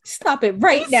it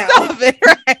right now. Stop it,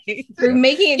 right? You're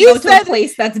making it You go to said- a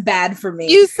place that's bad for me.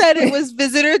 You said it was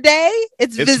visitor day.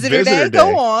 It's visitor day. visitor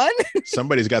Go day. on.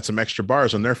 Somebody's got some extra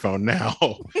bars on their phone now.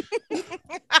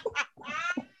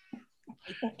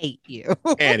 I hate you.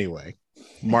 Anyway,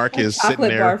 Mark is sitting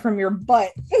chocolate there. bar from your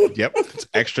butt. Yep. It's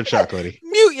extra chocolatey.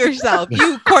 Mute yourself.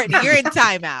 You, Courtney, you're in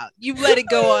timeout. You've let it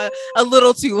go a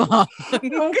little too long.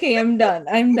 Okay, I'm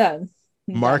done.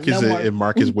 Mark No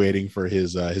more. is waiting for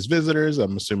his visitors.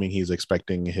 I'm assuming he's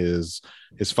expecting his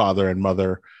father and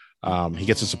mother. He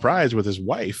gets a surprise with his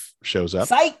wife shows up,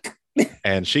 Psych.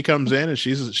 and she comes in and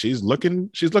she's looking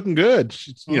good.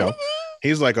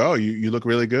 He's like, "Oh, you look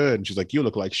really good," and she's like, "You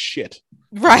look like shit."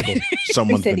 Right.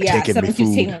 Someone's He said, been yeah, taking me someone keeps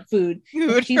food. taking my food.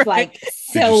 Right. She's like,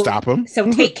 Did you stop him? so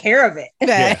take care of it.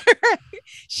 Yeah.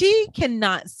 She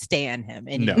cannot stand him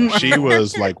anymore. No, she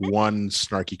was like one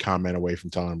snarky comment away from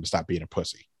telling him to stop being a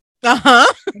pussy.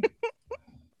 Uh-huh.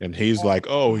 And he's like,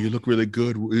 "Oh, you look really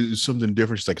good. It's something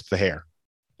different." She's like, "It's the hair."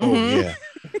 Mhm. Oh yeah.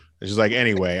 And she's like,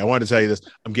 "Anyway, I wanted to tell you this.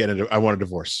 I want a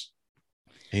divorce."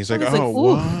 And he's like, I was like, "Oh,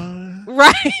 ooh. what?"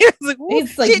 Right. It's like,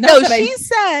 It's like, she, not no, that I- she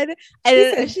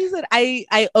said, she said,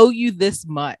 I owe you this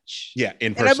much. Yeah,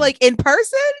 in person. And I'm like, in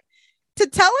person? To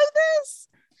tell him this?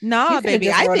 Nah, You could've baby.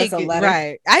 just I wrote us think a letter.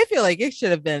 right. I feel like it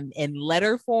should have been in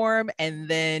letter form, and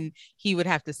then he would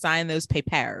have to sign those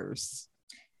papers.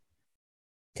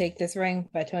 Take This Ring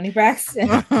by Tony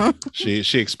Braxton.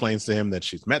 she explains to him that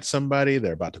she's met somebody.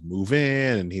 They're about to move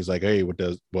in, and he's like, "Hey,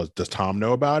 does Tom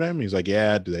know about him?" He's like,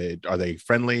 "Yeah." Are they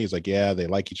friendly? He's like, "Yeah, they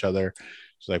like each other."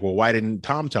 She's like, "Well, why didn't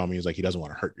Tom tell me?" He's like, "He doesn't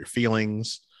want to hurt your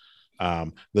feelings."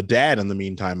 The dad, in the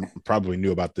meantime, probably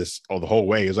knew about this the whole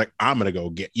way. He was like, "I'm gonna go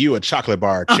get you a chocolate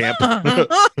bar, champ."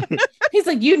 He's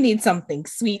like, you need something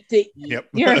sweet to eat. Yep.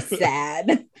 You're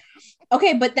sad.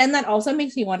 Okay, but then that also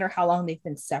makes me wonder how long they've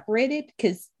been separated.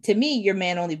 Because to me, your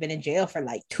man only been in jail for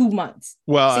like 2 months,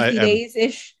 Well, 60 days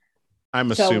ish.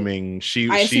 I'm So, assuming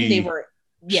I assume they were.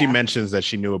 she Yeah. mentions that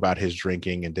she knew about his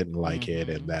drinking and didn't like it,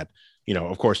 Mhm. and that,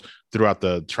 of course, throughout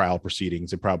the trial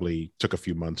proceedings, it probably took a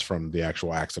few months from the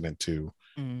actual accident to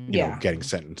Mm. Yeah. getting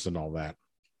sentenced and all that.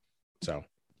 So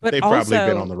But they've probably also,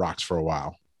 been on the rocks for a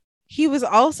while. he was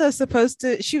also supposed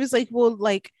to, she was like, well,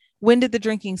 like, when did the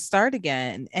drinking start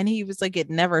again? And he was like, it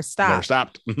never stopped. Never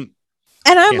stopped. And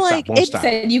I'm Can't like, stop, won't it's stop.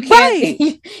 Said you can't.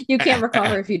 Right. You can't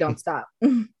recover if you don't stop.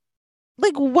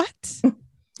 like, what?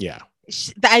 Yeah.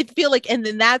 I feel like, and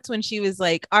then that's when she was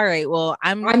like, all right, well,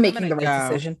 I'm making gonna the right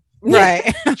go. decision.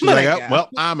 Right. I'm She's like, gonna "Oh, go." well,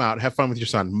 I'm out. Have fun with your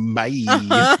son. Bye."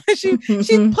 Uh-huh. She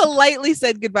politely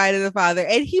said goodbye to the father,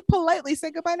 and he politely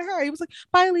said goodbye to her. He was like,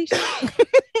 bye, Alicia.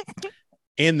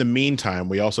 In the meantime,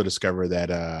 we also discover that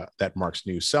that Mark's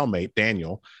new cellmate,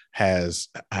 Daniel, has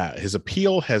his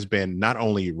appeal has been not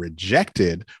only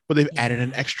rejected, but they've added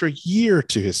an extra year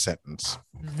to his sentence.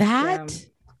 That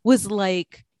was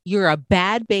like, you're a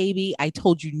bad baby. I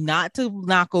told you not to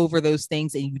knock over those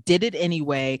things, and you did it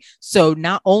anyway. So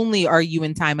not only are you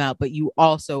in timeout, but you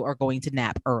also are going to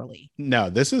nap early. No,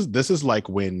 this is like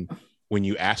when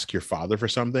you ask your father for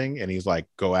something and he's like,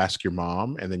 "Go ask your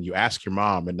mom," and then you ask your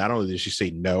mom, and not only does she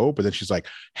say no, but then she's like,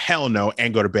 "Hell no,"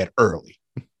 and go to bed early.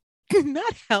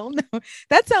 Not hell no.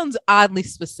 That sounds oddly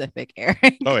specific,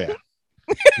 Eric. Oh yeah.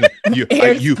 You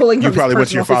Eric's pulling from his probably went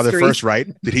to your personal father history. first, right?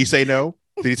 Did he say no?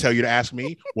 Did he tell you to ask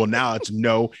me? Well, now it's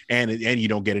no, and you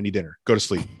don't get any dinner. Go to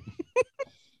sleep.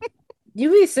 You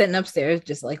be sitting upstairs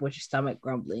just like with your stomach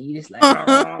grumbling. You just like.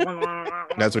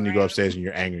 That's when you go upstairs and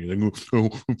you're angry. You're like, "Oh,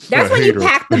 That's I when hate you her.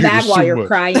 pack I the hate her bag while so you're much.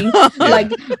 crying.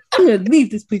 Like, I'm gonna leave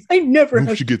this place. I never If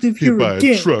have she to gets live hit here by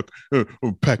again. a truck,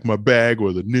 I'll pack my bag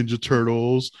with the Ninja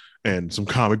Turtles and some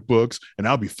comic books, and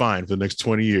I'll be fine for the next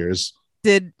 20 years.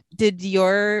 Did Did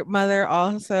your mother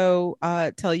also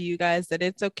tell you guys that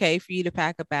it's okay for you to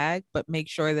pack a bag, but make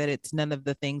sure that it's none of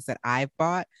the things that I've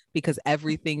bought, because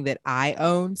everything that I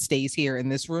own stays here in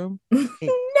this room? No,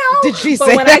 Did she but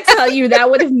say when that? I tell you that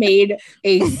would have made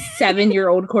a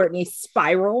 7-year-old Courtney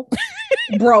spiral,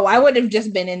 bro, I would have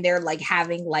just been in there like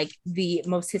having like the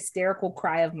most hysterical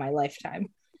cry of my lifetime.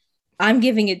 I'm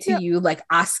giving it to you like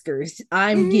Oscars.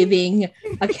 I'm giving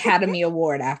Academy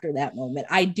Award after that moment.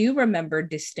 I do remember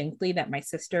distinctly that my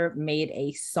sister made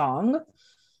a song.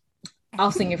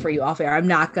 I'll sing it for you off air. I'm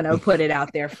not going to put it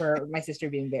out there for my sister to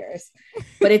be embarrassed,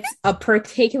 but it's a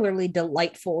particularly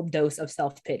delightful dose of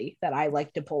self-pity that I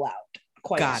like to pull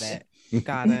out. Got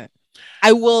it.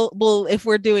 I will. Well, if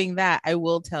we're doing that, I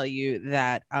will tell you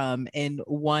that in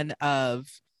one of,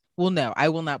 well, no, I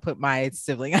will not put my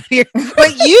sibling out here,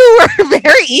 but you were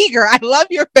very eager. I love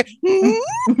your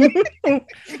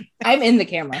I'm in the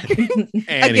camera.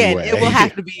 Again, it will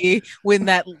have to be when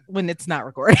it's not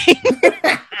recording.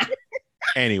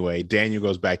 Anyway, Daniel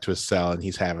goes back to his cell and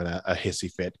he's having a hissy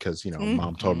fit because, you know,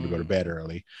 mom told him to go to bed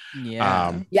early.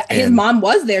 Yeah. His mom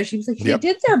was there. She was like, they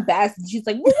did their best. And she's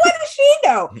like, well, what does she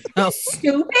know?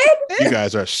 Stupid. You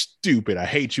guys are stupid. I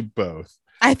hate you both.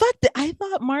 I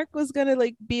thought Mark was gonna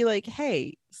be like,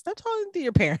 hey, stop talking to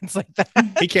your parents like that.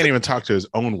 He can't even talk to his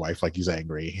own wife like he's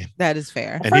angry. That is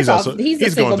fair. And he's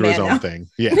going through his own thing.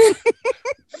 Yeah.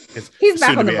 He's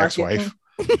back on the ex-wife.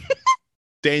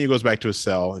 Daniel goes back to his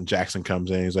cell and Jackson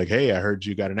comes in. He's like, hey, I heard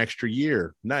you got an extra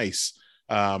year. Nice.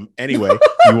 Anyway,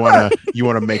 you want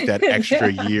to make that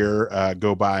extra year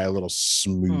go by a little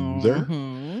smoother.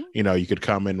 Mm-hmm. You know, you could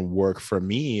come and work for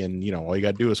me, and you know, all you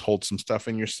got to do is hold some stuff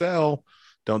in your cell.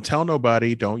 Don't tell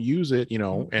nobody. Don't use it. You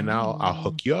know, and I'll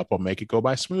hook you up. I'll make it go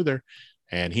by smoother.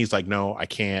 And he's like, no, I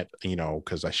can't. You know,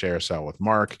 because I share a cell with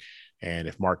Mark, and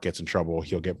if Mark gets in trouble,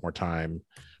 he'll get more time.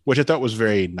 Which I thought was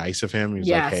very nice of him. He's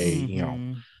like, hey, you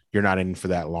know, you're not in for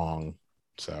that long.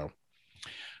 So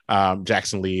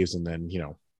Jackson leaves, and then, you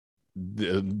know,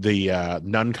 the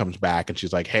nun comes back and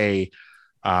she's like, hey,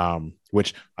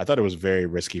 which I thought it was very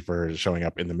risky for her showing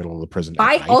up in the middle of the prison.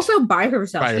 By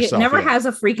herself. She never yeah. has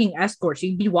a freaking escort.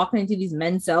 She'd be walking into these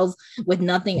men's cells with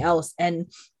nothing else.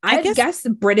 And I guess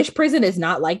the British prison is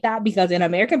not like that, because in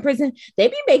American prison, they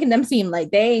be making them seem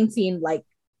like they ain't seen like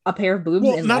a pair of boobs.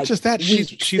 Well, not just that,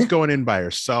 she's going in by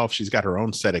herself. She's got her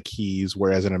own set of keys,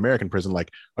 whereas in American prison, like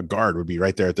a guard would be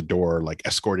right there at the door, like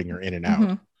escorting her in and out.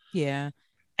 Mm-hmm. Yeah,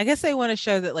 I guess they want to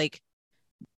show that, like,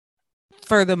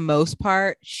 for the most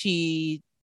part, she's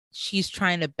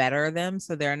trying to better them,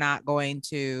 so they're not going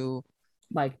to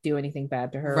like do anything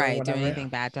bad to her. Right, do anything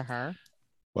bad to her.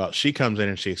 Well, she comes in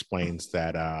and she explains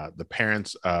that the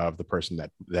parents of the person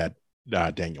that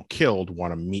Daniel killed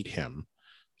want to meet him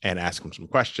and ask him some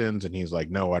questions, and he's like,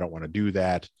 no, I don't want to do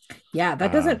that. Yeah,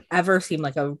 that doesn't ever seem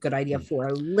like a good idea for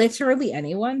literally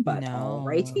anyone, but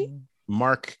alrighty.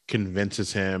 Mark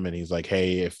convinces him, and he's like,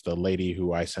 hey, if the lady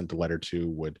who I sent the letter to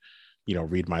would, you know,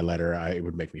 read my letter, it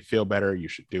would make me feel better. You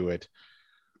should do it.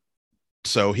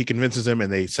 So he convinces him,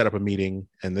 and they set up a meeting,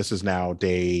 and this is now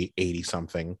day 80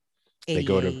 something. They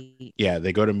go to meet.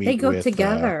 They go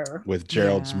together with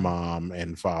Gerald's mom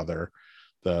and father,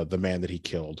 the man that he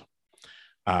killed.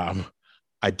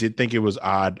 I did think it was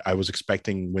odd. I was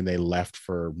expecting when they left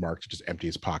for Mark to just empty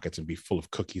his pockets and be full of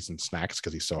cookies and snacks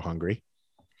because he's so hungry.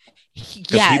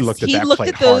 Yes, he looked at that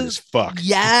plate hard as fuck.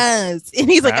 Yes, and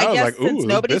he's like, I guess since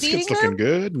nobody's eating them, looking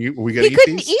good. We he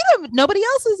couldn't eat them. Nobody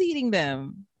else is eating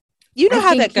them. You know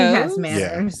how that goes. Has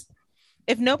manners. Yeah.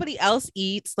 If nobody else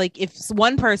eats, like if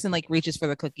one person like reaches for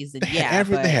the cookies, then they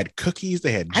had cookies,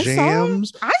 they had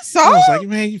jams. I saw. I was like,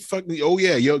 man, you fuck me. Oh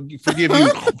yeah, forgive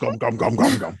you.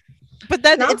 Gum. But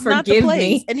then it's not the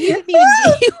place, and he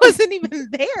wasn't even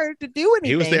there to do anything.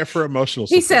 He was there for emotional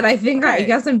support. He said, I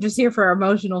guess I'm just here for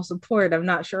emotional support. I'm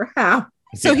not sure how.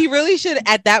 So he really should,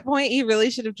 at that point,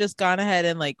 have just gone ahead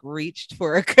and like reached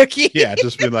for a cookie. Yeah,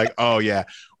 just been like, oh yeah,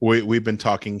 we've been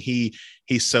talking.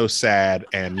 He's so sad,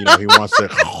 and you know he wants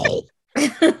to.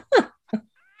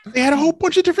 They had a whole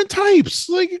bunch of different types.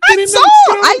 Like I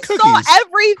saw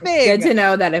everything. Good to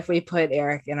know that if we put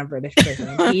Eric in a British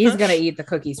prison, he's gonna eat the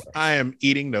cookies first. I am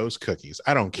eating those cookies.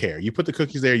 I don't care. You put the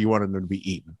cookies there, you want them to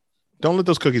be eaten. Don't let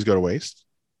those cookies go to waste.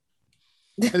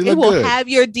 It will have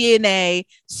your DNA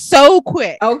so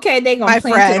quick. Okay, they gonna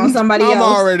plant it on somebody else. I'm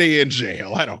already in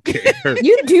jail. I don't care.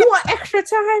 You do want extra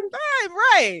time?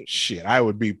 Right. Shit, I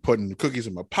would be putting cookies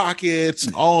in my pockets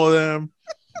and all of them.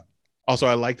 Also,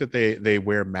 I like that they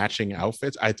wear matching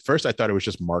outfits. At first I thought it was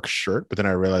just Mark's shirt, but then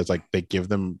I realized like do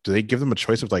they give them a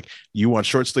choice of like, you want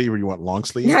short sleeve or you want long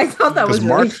sleeve? Yeah, I thought that was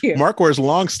Mark, really cute. Mark wears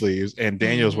long sleeves and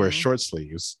Daniels wears short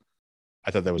sleeves.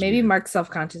 I thought that was maybe weird. Mark's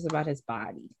self-conscious about his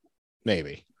body.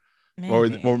 Maybe. Or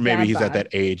maybe Bad he's at bod. that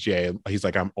age. Yeah, he's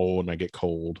like, I'm old and I get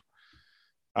cold.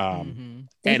 They probably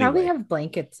Anyway, have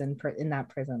blankets in that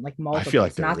prison, like I multiples, feel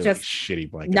like they're not really just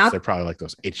shitty blankets. not. They're probably like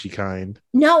those itchy kind.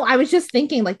 No, I was just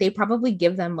thinking like they probably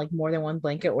give them like more than one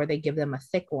blanket, or they give them a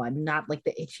thick one, not like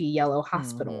the itchy yellow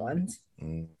hospital ones.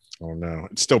 Oh no,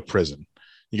 it's still prison.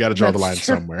 You got to draw the line That's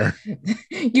true. somewhere.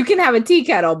 You can have a tea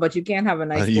kettle, but you can't have a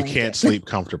nice You blanket. can't sleep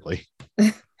comfortably.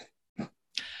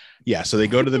 Yeah, so they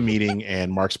go to the meeting,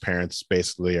 and Mark's parents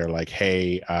basically are like,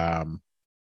 "Hey,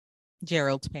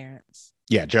 Gerald's parents.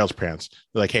 yeah, Gerald's parents.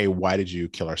 They're like, hey, why did you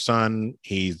kill our son?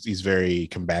 He's very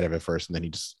combative at first, and then he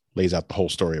just lays out the whole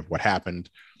story of what happened.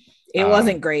 It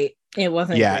wasn't great. It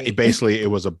wasn't. Yeah, great. it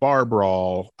was a bar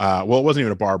brawl. Well, it wasn't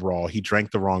even a bar brawl. He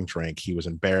drank the wrong drink. He was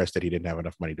embarrassed that he didn't have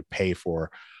enough money to pay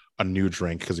for a new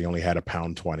drink because he only had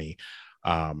 £1.20.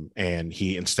 And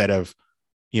he instead of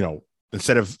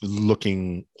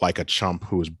looking like a chump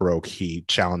who was broke, he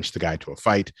challenged the guy to a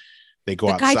fight. They go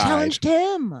outside. The guy challenged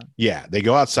him. Yeah, they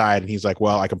go outside, and he's like,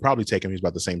 well, I can probably take him. He's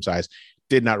about the same size.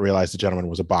 Did not realize the gentleman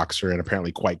was a boxer and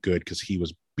apparently quite good because he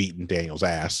was beating Daniel's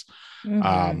ass.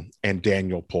 And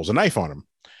Daniel pulls a knife on him.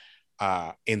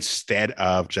 Instead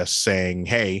of just saying,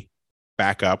 hey,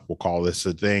 back up, we'll call this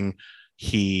a thing,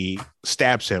 he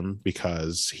stabs him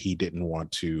because he didn't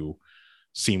want to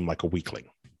seem like a weakling.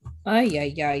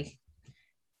 Ay.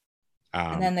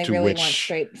 And then they really went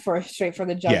straight for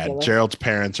the jugular. Yeah, Gerald's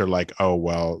parents are like, oh,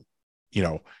 well,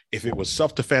 if it was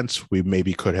self-defense, we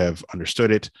maybe could have understood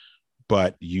it,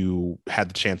 but you had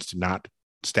the chance to not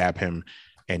stab him,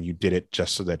 and you did it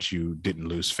just so that you didn't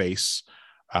lose face.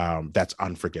 That's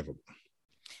unforgivable.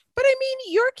 But I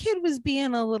mean, your kid was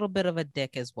being a little bit of a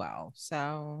dick as well.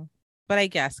 So, but I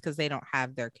guess because they don't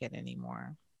have their kid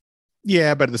anymore.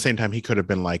 Yeah, but at the same time, he could have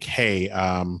been like, hey,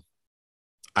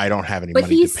 I don't have any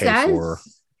money to pay for.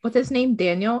 What's his name?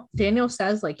 Daniel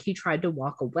says like he tried to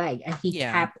walk away, and he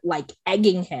kept like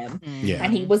egging him. Yeah.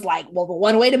 And he was like, well, the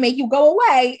one way to make you go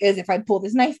away is if I pull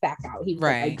this knife back out. He was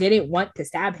right. like, I didn't want to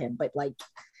stab him, but like,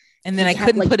 and then I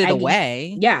couldn't put it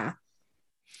away. Yeah.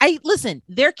 Listen,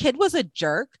 their kid was a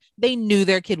jerk. They knew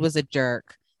their kid was a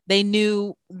jerk. They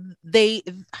knew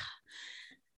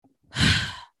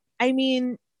I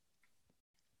mean,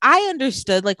 I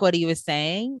understood like what he was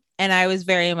saying, and I was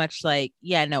very much like,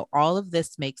 yeah, no, all of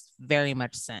this makes very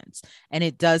much sense. And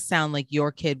it does sound like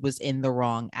your kid was in the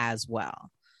wrong as well.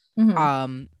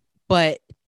 But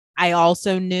I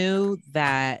also knew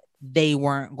that they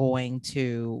weren't going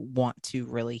to want to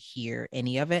really hear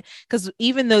any of it, because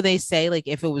even though they say like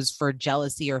if it was for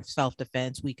jealousy or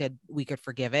self-defense, we could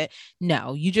forgive it.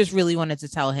 No, you just really wanted to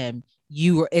tell him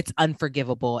it's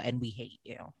unforgivable and we hate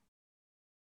you.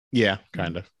 Yeah,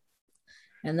 kind of.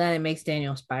 And then it makes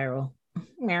Daniel spiral.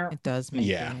 It does make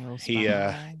Daniel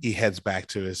spiral. He heads back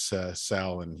to his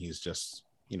cell, and he's just,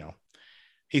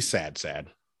 he's sad.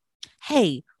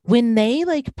 Hey, when they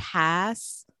like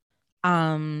pass,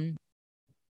 when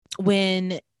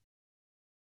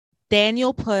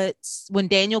Daniel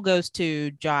goes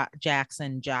to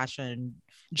Jackson, Josh, and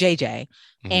JJ,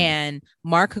 and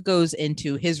Mark goes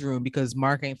into his room because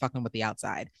Mark ain't fucking with the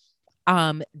outside.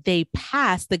 They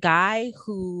pass the guy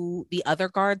the other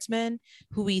guardsman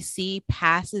who we see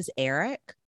passes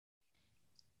Eric.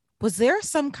 Was there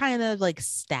some kind of like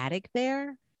static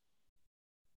there?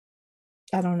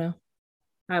 I don't know.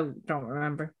 I don't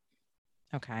remember.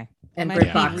 Okay. And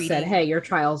BritBox said, hey, your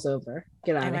trial's over.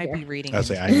 Get out of here. I might be reading. I'll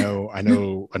say, I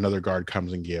know another guard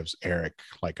comes and gives Eric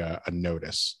like a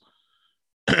notice.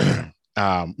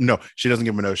 No, she doesn't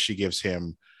give him a notice. She gives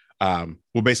him, well,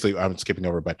 basically, I'm skipping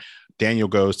over, but Daniel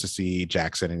goes to see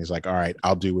Jackson, and he's like, all right,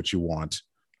 I'll do what you want.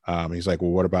 He's like,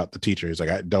 well, what about the teacher? He's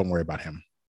like, don't worry about him.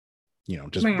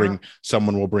 Just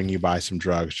someone will bring you by some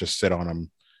drugs. Just sit on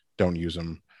them. Don't use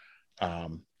them.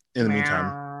 In the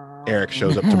meantime, Eric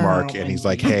shows up to Mark, and he's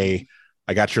like, hey,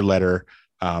 I got your letter.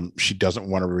 She doesn't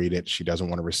want to read it. She doesn't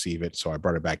want to receive it. So I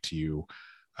brought it back to you.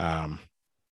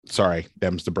 Sorry,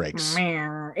 them's the breaks.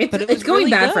 It's going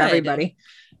really bad for everybody.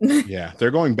 Yeah, they're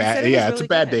going bad. Yeah, it's a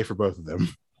bad day for both of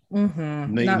them.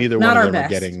 Neither one of them are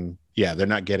getting. Yeah, they're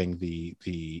not getting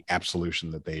the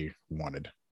absolution that they wanted.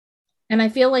 And I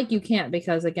feel like you can't,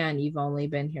 because again, you've only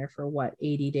been here for what,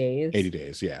 80 days? 80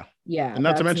 days, yeah. Yeah. And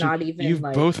not to mention, you've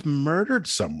both murdered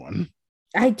someone.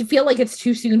 I feel like it's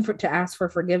too soon to ask for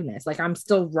forgiveness. Like, I'm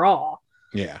still raw.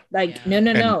 Yeah. Like, Yeah.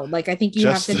 no. Like, I think you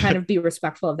have just- to kind of be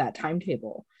respectful of that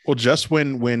timetable. Well, just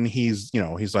when he's,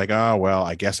 he's like, oh, well,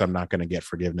 I guess I'm not going to get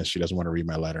forgiveness. She doesn't want to read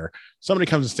my letter. Somebody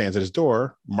comes and stands at his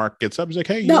door. Mark gets up. He's like,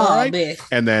 hey, you all right? bitch.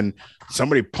 And then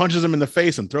somebody punches him in the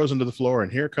face and throws him to the floor.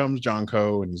 And here comes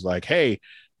Jonko. And he's like, hey,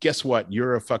 guess what?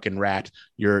 You're a fucking rat.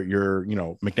 You're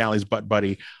McNally's butt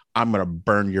buddy. I'm going to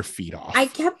burn your feet off. I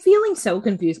kept feeling so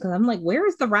confused because I'm like, where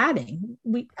is the ratting?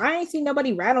 I ain't seen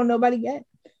nobody rat on nobody yet.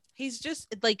 He's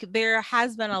just like, there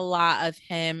has been a lot of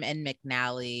him and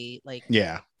McNally. Like,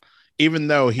 Yeah. Even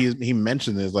though he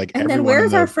mentioned this, like, And then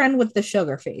where's our friend with the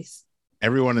sugar face?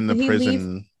 everyone in the Did he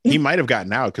prison, he might have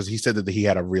gotten out because he said that he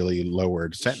had a really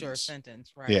lowered short sentence.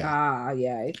 sentence, right? Yeah.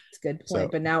 Yeah, it's a good point. So-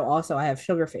 But now also I have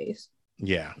sugar face.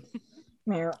 Yeah.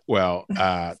 Yeah. Well,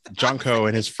 Jonko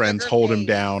and his friends Sugar hold him face.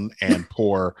 down and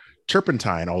pour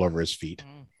turpentine all over his feet.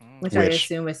 Mhm. Which I Which-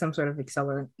 assume is some sort of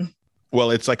accelerant. Well,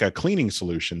 it's like a cleaning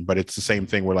solution, but it's the same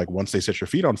thing where, like, once they set your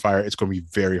feet on fire, it's going to be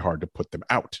very hard to put them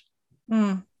out.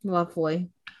 Lovely.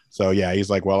 So yeah, he's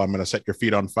like, well, I'm going to set your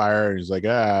feet on fire. And he's like,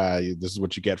 this is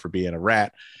what you get for being a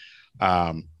rat.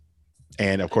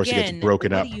 And of course, he Again, gets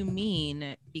broken up. What do you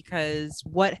mean? Because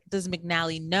what does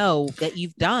McNally know that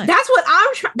you've done? That's what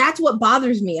that's what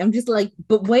bothers me. I'm just like,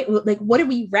 but wait, like, what are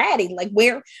we ratting? Like,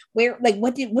 where, like,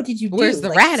 what did you do? Where's the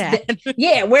Like, rat at?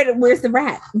 Yeah, where's the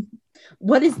rat?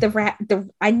 What is the rat?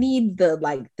 I need the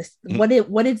like this. What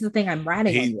is the thing I'm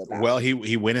ratting on you about? Well,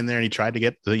 he went in there and he tried to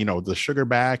get the sugar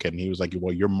back, and he was like,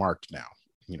 well, you're marked now.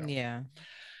 Yeah.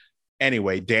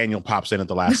 Anyway, Daniel pops in at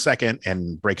the last second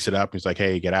and breaks it up. He's like,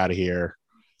 hey, get out of here.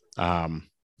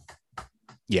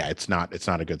 Yeah, it's not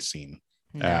a good scene.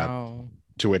 No.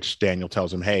 To which Daniel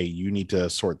tells him, hey, you need to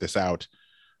sort this out.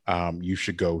 You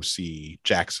should go see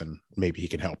Jackson. Maybe he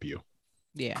can help you.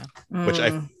 Yeah. Which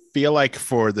I feel like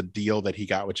for the deal that he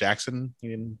got with Jackson, he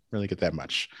didn't really get that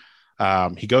much.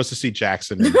 He goes to see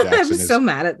Jackson, and I'm Jackson is so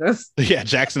mad at this. yeah.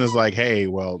 Jackson is like, hey,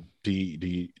 well, do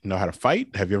you know how to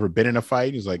fight? Have you ever been in a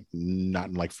fight? He's like, not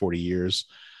in like 40 years.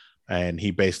 And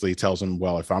he basically tells him,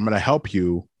 well, if I'm going to help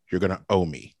you, you're going to owe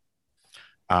me.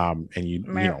 And you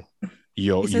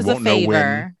won't know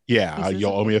when. Yeah,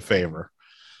 you'll owe me a favor.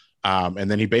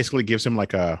 And then he basically gives him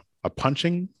like a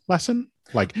punching lesson.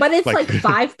 But it's like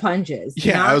 5 punches.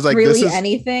 Yeah, not I was like, really this is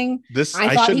anything. This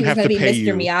I thought he was going to be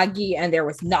Mr. Miyagi, and there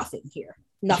was nothing here.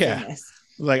 Nothingness. Yeah.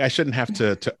 Like, I shouldn't have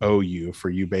to owe you for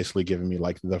you basically giving me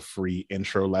like the free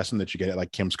intro lesson that you get at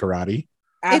like Kim's Karate.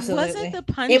 Absolutely. It wasn't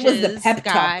the punches. It was the pep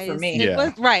talk guys. for me. It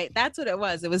was right. That's what it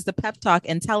was. It was the pep talk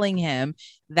and telling him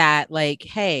that, like,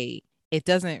 hey, it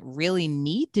doesn't really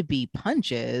need to be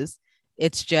punches.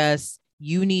 It's just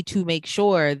you need to make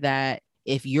sure that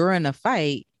if you're in a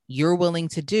fight, you're willing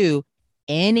to do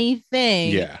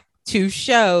anything to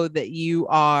show that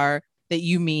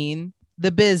you mean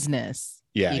the business.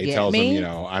 Yeah, You he get tells me?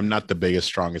 him, I'm not the biggest,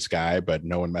 strongest guy, but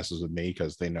no one messes with me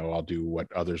because they know I'll do what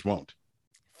others won't.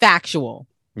 Factual.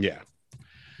 Yeah.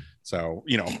 So,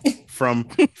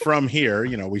 from here,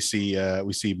 we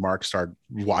see Mark start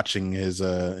watching his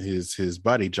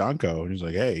buddy Jonko, and he's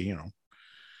like, hey,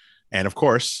 and of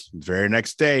course, the very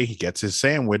next day he gets his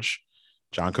sandwich.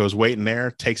 Jonko's waiting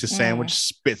there, takes his sandwich,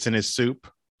 spits in his soup,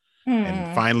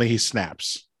 and finally he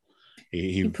snaps.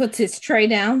 He puts his tray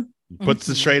down. Puts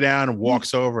the tray down and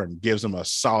walks over and gives him a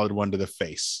solid one to the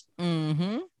face.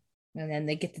 Mm-hmm. And then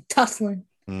they get to tussling.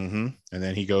 Mm-hmm. And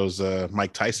then he goes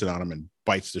Mike Tyson on him and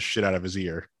bites the shit out of his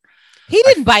ear. He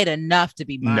didn't bite enough to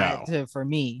be mine for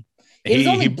me. It was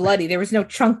only bloody. There was no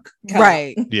chunk cut.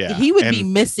 Right. Yeah. He would be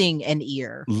missing an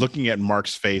ear. Looking at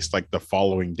Mark's face like the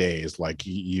following days, like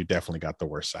you definitely got the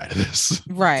worst side of this.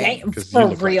 Right. Damn, for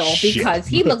real. Because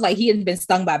he looked like he had been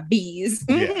stung by bees.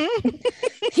 Yeah.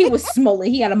 He was swollen.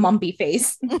 He had a mumpy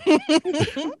face.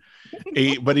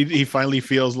 But he finally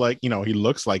feels like, he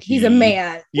looks like he's a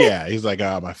man. Yeah. He's like,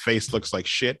 my face looks like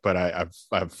shit, but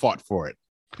I've fought for it.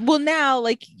 Well, now,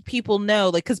 like, people know,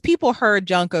 like, because people heard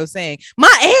Jonko saying, my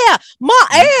ear.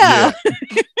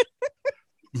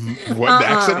 What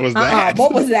accent was that?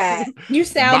 What was that? You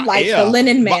sound my like ear. the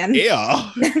linen man.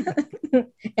 Yeah.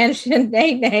 And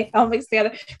Shanae all mixed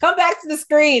together. Come back to the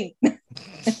screen.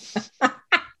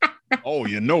 Oh,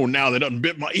 now they done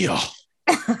bit my ear.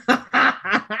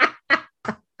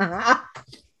 I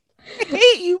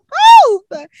hate you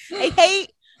both. I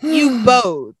hate you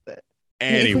both.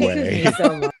 Anyway,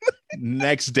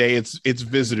 next day it's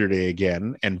visitor day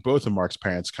again, and both of Mark's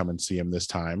parents come and see him this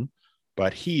time,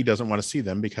 but he doesn't want to see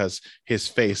them because his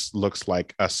face looks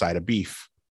like a side of beef.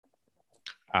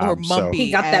 Or mumpy. So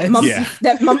he got that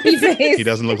mumpy face. He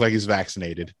doesn't look like he's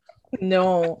vaccinated.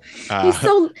 No, he's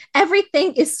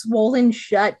everything is swollen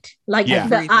shut. Like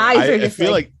the eyes are just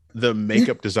the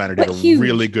makeup designer did But a huge.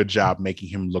 really good job making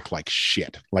him look like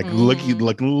shit. Like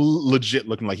legit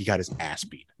looking like he got his ass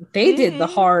beat. They did the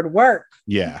hard work.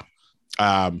 Yeah.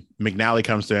 McNally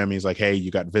comes to him. He's like, "Hey,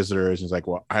 you got visitors." He's like,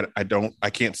 "Well, I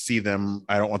can't see them.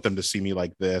 I don't want them to see me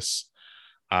like this."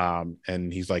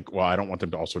 And he's like, "Well, I don't want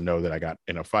them to also know that I got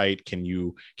in a fight. Can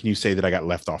you say that I got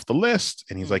left off the list?"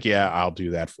 And he's like, "Yeah, I'll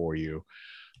do that for you."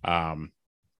 And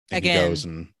Again, he goes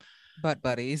and butt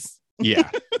buddies. yeah,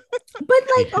 But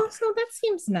like, also that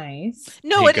seems nice.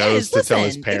 No, he it goes is. to tell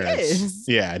his Listen, parents. It is.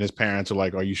 Yeah, and his parents are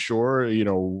like, "Are you sure? You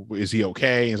know, is he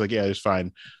okay?" He's like, "Yeah, it's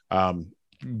fine." Go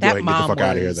ahead and get the fuck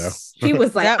out of here, though. He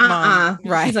was like, That mom,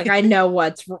 right. He's like, I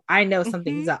know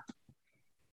something's up.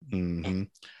 Mm-hmm.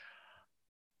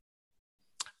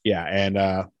 Yeah, and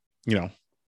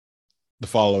the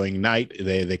following night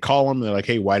they call him. They're like,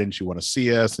 "Hey, why didn't you want to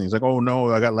see us?" And he's like, "Oh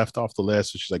no, I got left off the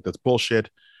list." And she's like, "That's bullshit.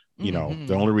 You know,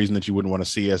 the only reason that you wouldn't want to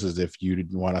see us is if you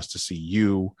didn't want us to see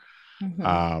you." Mhm.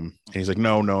 And he's like,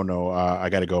 no, I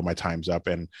gotta go, my time's up.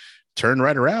 And turn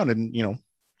right around, and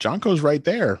Jonko's right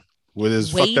there with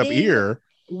his fucked up ear,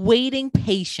 waiting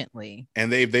patiently.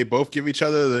 and they both give each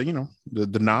other the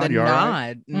nod. The "You all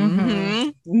right?" nod.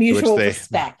 Mhm. Mutual Which they-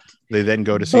 respect. They then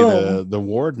go to see Boom. the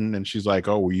warden, and she's like,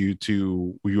 "Oh, were you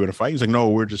in a fight?" He's like, "No,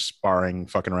 we're just sparring,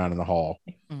 fucking around in the hall."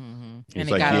 And He's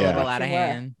it like, got a "Yeah." little out of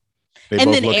hand. They And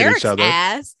both then look Eric's at each other.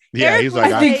 ass. Yeah, Eric he's was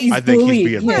like, I think he's I think he's bullied.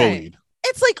 being Right. bullied.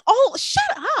 It's like, oh, shut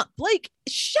up. Like,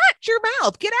 shut your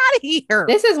mouth. Get out of here.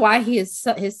 This is why his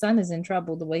son is in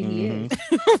trouble the way he is.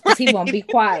 'Cause he won't be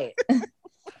quiet.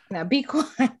 Now be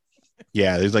quiet.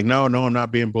 Yeah, he's like, no, I'm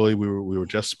not being bullied. We were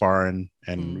just sparring,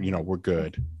 and we're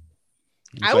good.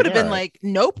 He's I would have been "All right." like,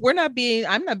 nope,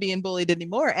 I'm not being bullied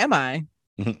anymore, am I?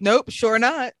 Mhm. Nope, sure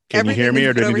not. "Can you hear Everything me, is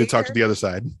or do good I need over to talk to here." the other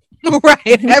side?" Right.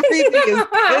 Everything is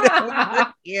good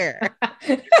over here.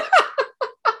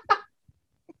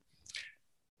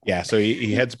 Yeah, so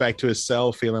he heads back to his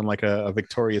cell feeling like a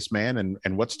victorious man.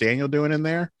 And what's Daniel doing in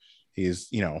there? He's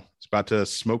about to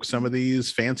smoke some of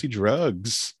these fancy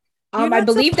drugs. You're I not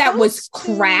believe that was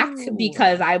supposed crack to.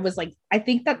 because I was like, I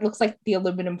think that looks like the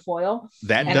aluminum foil.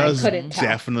 That And I does couldn't tell.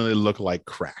 definitely look like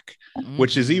crack,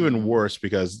 which is even worse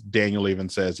because Daniel even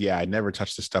says, "Yeah, I never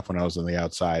touched this stuff when I was on the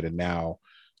outside, and now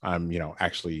I'm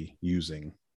actually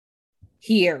using."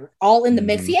 Here, all in the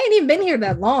mix. Mhm. He ain't even been here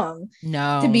that long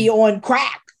No. to be on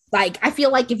crack. Like, I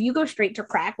feel like if you go straight to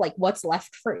crack, like, what's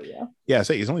left for you? Yeah,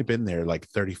 say he's only been there like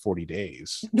 30-40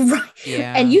 days. Right.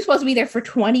 Yeah. And you're supposed to be there for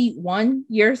 21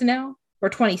 years now or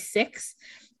 26,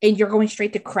 and you're going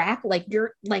straight to crack. Like,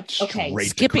 you're like, okay. Straight to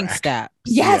skipping crack. steps.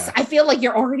 Yes, Yeah. I feel like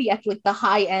you're already at like the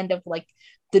high end of like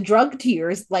the drug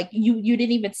tiers. Like you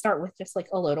didn't even start with just like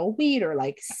a little weed or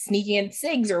like sneaking in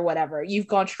cigs or whatever. You've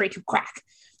gone straight to crack.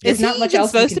 Is There's he even you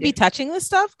supposed can to be do. touching this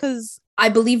stuff? Because I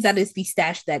believe that is the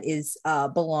stash that is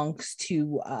belongs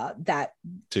to that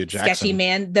To sketchy Jackson.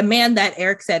 man, the man that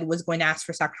Eric said was going to ask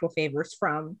for sexual favors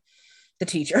from the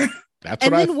teacher. That's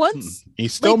And what then once, he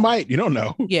still like- might. You don't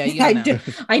know. yeah, you I know. do.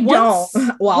 I Once-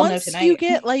 don't. Well, I'll know Once tonight. you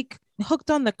get like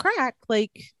hooked on the crack,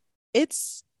 like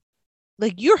it's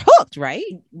like you're hooked, right?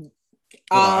 Well,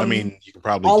 I mean, you can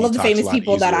probably all of the detox a famous lot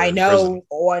people that easier I in know prison.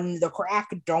 on the crack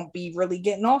don't be really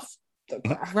getting off the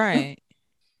crack. Right.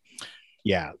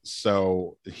 Yeah,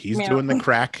 so he's Meow. doing the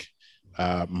crack.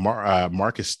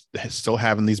 Mark is still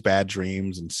having these bad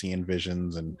dreams and seeing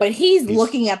visions, and But he's He's-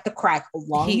 looking at the crack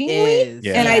longingly. He is.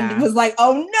 Yeah. And I was like,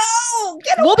 oh no,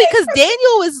 get away. well, because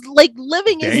Daniel is like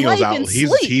living his Daniel's life out. in He's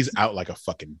sleep, he's out like a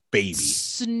fucking baby.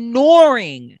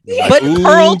 snoring, Like, but "Ooh,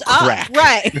 curled crack." up.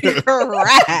 Right.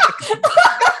 Crack.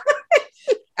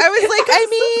 I was like, I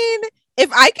mean,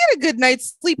 if I get a good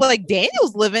night's sleep like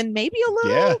Daniel's living, maybe a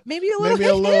little, Yeah. maybe a little, Maybe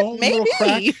a little, maybe little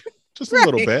crack, just a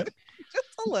little Right. bit. just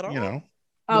a little. You know,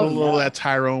 Oh, a little no. of that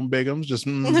Tyrone Biggums, just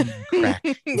crack.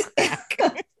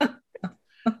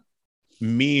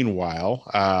 Meanwhile,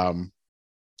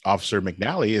 Officer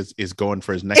McNally is going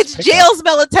for his next. It's pickup. jail's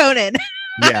melatonin.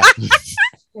 Yeah,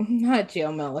 Not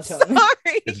jail melatonin.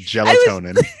 Sorry. it's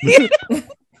gelatonin.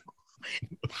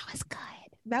 That was good.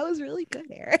 That was really good,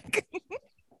 Eric.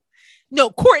 No,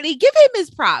 Courtney, give him his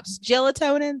props.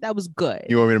 Gelatonin, that was good.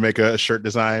 You want me to make a shirt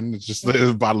design? It's just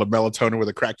a bottle of melatonin with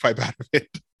a crack pipe out of it.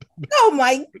 Oh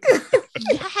my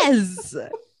Yes.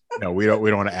 No, we don't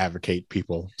want to advocate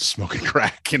people smoking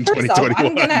crack in First off,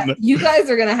 2021. you guys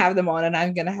are gonna have them on, and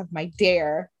I'm gonna have my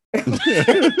dare.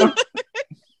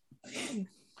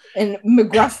 And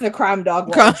McGruff the crime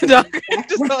dog. Crime watching dog. in the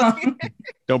Just background.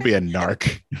 Don't be a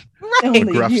narc. Only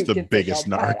McGruff's you the can take biggest a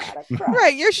bite narc. out of crack.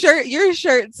 Right. Your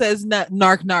shirt says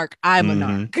narc. I'm a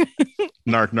Mhm. narc.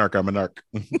 Narc, I'm a narc.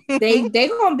 They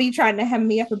gonna be trying to hem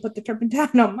me up and put the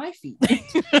turpentine on my feet.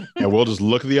 And we'll just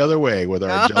look the other way with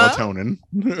our gelatonin.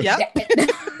 Yep.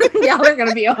 Y'all are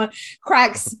gonna be on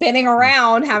crack spinning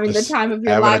around, having the time of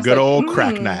your Having lives. a good like, old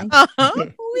crack nap.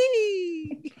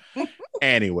 Wee.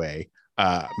 Anyway,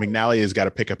 McNally has got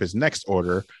to pick up his next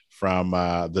order from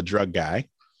the drug guy.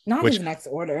 Not Which- his next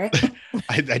order.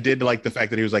 I did like the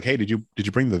fact that he was like, "Hey, did you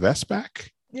bring the vest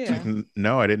back?" Yeah.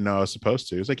 No, I didn't know I was supposed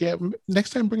to. He was like, "Yeah, next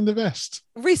time bring the vest."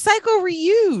 Recycle,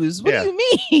 reuse. What Yeah. do you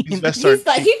mean? These vests are-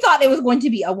 He thought it was going to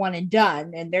be a one and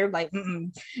done, and they're like,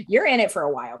 "You're in it for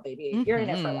a while, baby. You're in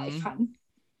it for a Mhm. lifetime."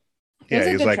 It yeah, was a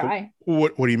he's good like, try.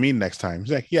 What do you mean next time?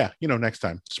 He's like, "Yeah, next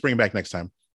time. Just bring it back next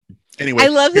time." Anyway, I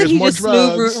love that here's he more just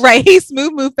drugs. he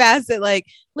smooth move past it. Like,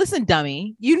 listen,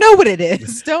 dummy, you know what it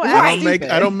is. Don't I act don't stupid.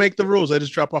 I don't make the rules. I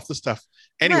just drop off the stuff.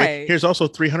 Anyway, Right. here's also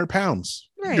 300 pounds.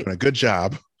 Right. You're doing a good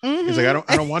job. He's like, Mhm.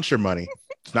 I don't want your money.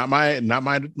 It's not my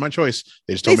choice.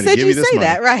 They just They told me to said give you you this say money.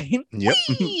 that, right? Yep.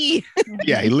 Wee.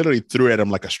 Yeah, he literally threw it at him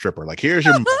like a stripper. Like, here's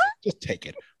your money. Just take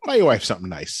it. Buy your wife something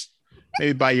nice.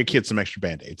 Maybe buy your kids some extra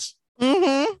band-aids.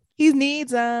 Mhm. He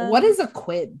needs What is a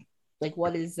quid? Like,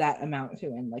 what is that amount to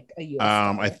in like a US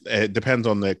dollar? It depends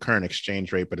on the current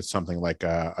exchange rate, but it's something like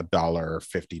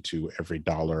 $1.50 to every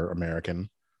dollar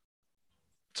American.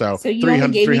 So you only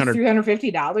gave me $300.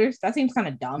 $350? That seems kind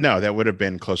of dumb. No, that would have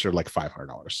been closer to like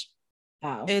 $500.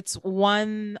 Oh. It's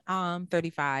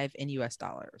 135 in US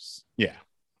dollars. Yeah.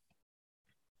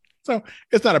 So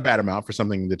it's not a bad amount for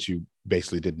something that you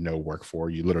basically did no work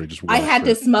for. You literally just I worked had for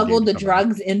to smuggle game the company.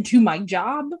 drugs into my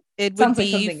job. It would Sounds like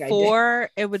be something I did.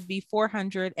 it would be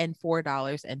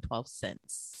 $404.12.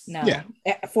 No, Yeah.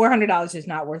 $400 is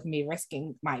not worth me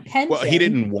risking my pension. Well, he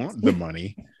didn't want the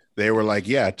money. They were like,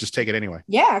 yeah, just take it anyway.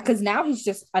 Yeah, because now he's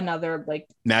just another like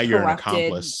Now you're an corrupted,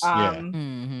 accomplice. Yeah.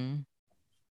 Mhm.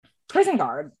 prison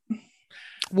guard.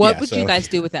 What Yeah, would so- you guys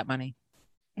do with that money?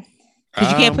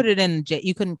 Because you can't Um, put it in.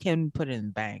 You can put it in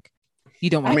the bank. You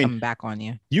don't want I it mean, coming back on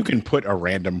you. You can put a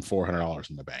random $400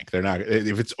 in the bank. They're not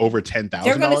if it's over $10,000.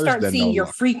 They're going to start then seeing they'll your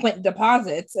look. frequent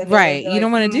deposits, and Right, they're you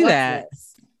don't like, wanna do what's that.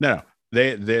 this? No,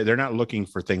 they're not looking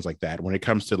for things like that. When it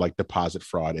comes to like deposit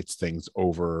fraud, it's things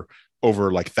over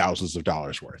like thousands of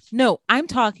dollars worth. No, I'm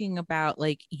talking about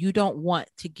like you don't want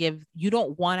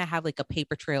to have like a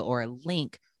paper trail or a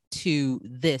link to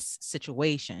this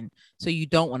situation. So you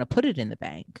don't want to put it in the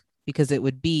bank because it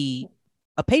would be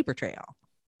a paper trail.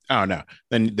 Oh no.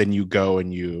 Then you go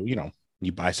and you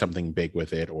buy something big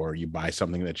with it, or you buy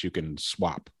something that you can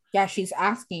swap. Yeah, she's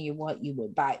asking you what you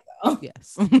would buy, though.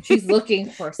 Yes. She's looking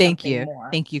for something Thank you. more.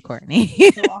 Thank you, Courtney.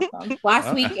 You're welcome.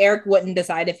 Last week, Eric wouldn't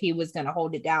decide if he was going to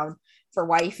hold it down for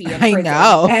wifey in I prison.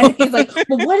 know. And he's like,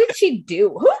 well, what did she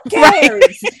do? Who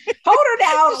cares? Hold her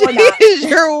down or She not. is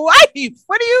your wife.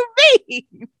 What do you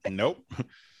mean? Nope.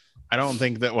 I don't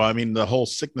think that. Well, I mean, the whole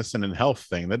sickness and health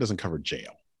thing that doesn't cover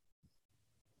jail.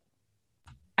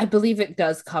 I believe it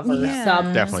does cover Yeah.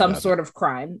 Definitely some does. sort of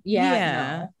crime. Yeah.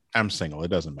 Yeah. No. I'm single. It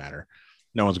doesn't matter.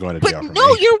 No one's going to But jail for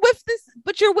no, me. you're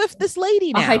with this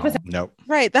lady now. hypothetical- Nope.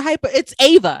 Right. It's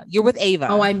Ava. You're with Ava.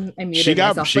 Oh, I muted She got-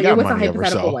 myself. she But got you're with a money of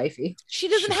hypothetical herself. wifey. She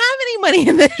doesn't have any money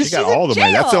in this. She got She's all in the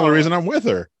money. That's the only jail. reason I'm with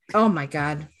her. Oh my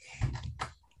God.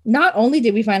 Not only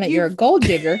did we find out you're a gold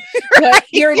digger, but Right.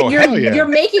 you're Oh, hell yeah. you're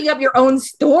making up your own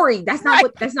story. That's not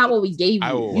Right. that's not what we gave you.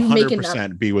 I will You making up.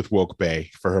 100% be with Woke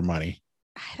Bay for her money.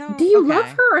 I don't, Do you okay. love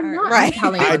her or All not? Right. I'm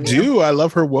telling I on you. do. I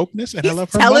love her wokeness and I He's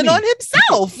love her telling money. on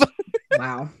himself.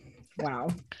 Wow.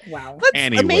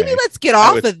 Anyway, Maybe let's get I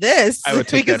off would- of this. I would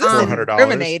take because that this is $400.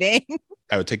 incriminating.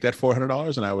 I would take that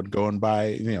 $400 and I would go and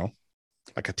buy,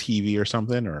 like a TV or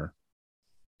something, or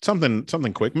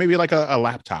something quick, maybe like a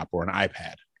laptop or an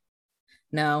iPad.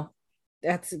 No.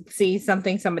 That's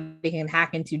something somebody can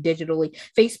hack into digitally.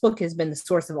 Facebook has been the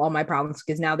source of all my problems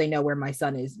because now they know where my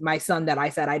son is. My son that I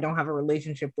said I don't have a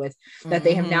relationship with, that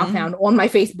they have now Mhm. found on my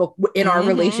Facebook in our Mhm.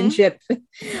 relationship.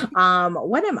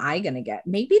 What am I gonna get?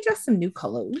 Maybe just some new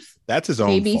clothes. That's his own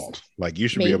Maybe- fault. Like you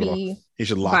should be able to. Maybe He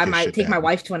should lock his shit take my down.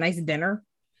 wife to a nice dinner.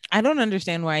 I don't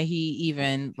understand why he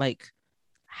even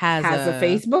has a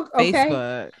Facebook. Okay.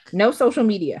 Facebook. No social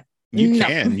media. You No.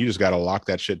 can. You just got to lock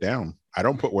that shit down. I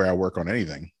don't put where I work on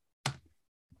anything.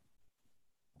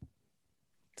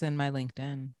 It's in my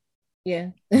LinkedIn. Yeah.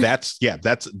 That's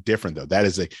different though. That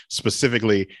is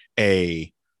specifically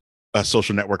a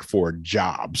social network for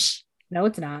jobs. No,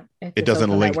 it's not. It's It a doesn't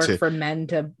social link network to- for men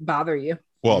to bother you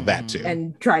Well, that too.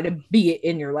 and try to be it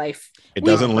in your life. It We-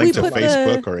 doesn't link to we put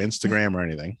Facebook or Instagram or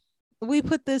anything. We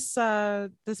put this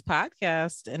this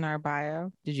podcast in our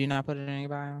bio. Did you not put it in your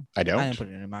bio? I I don't. didn't put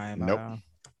it in my bio.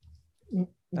 Nope.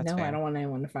 That's no, fair. I don't want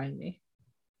anyone to find me.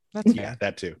 That's Yeah, fair.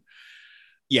 that too.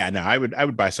 Yeah, no, I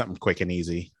would buy something quick and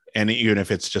easy. And even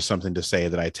if it's just something to say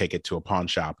that I take it to a pawn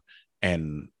shop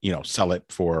and, sell it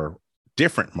for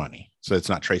different money. So it's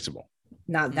not traceable.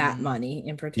 Not that money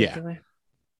in particular.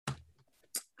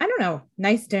 I don't know.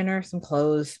 Nice dinner, some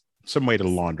clothes. Some way to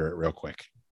launder it real quick.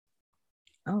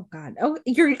 Oh God! Oh,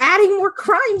 you're adding more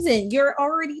crimes in. You're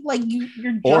already like you're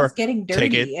just getting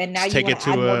dirty, and now you want to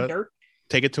add more dirt.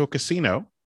 Take it to a casino,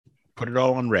 put it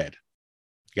all on red.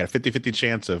 You got a 50-50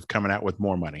 chance of coming out with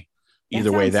more money.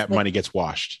 Either way, that money gets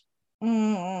washed.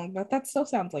 But that still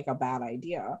sounds like a bad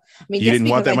idea. I mean, you didn't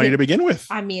want that money to begin with.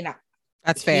 I mean,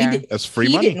 that's fair. That's free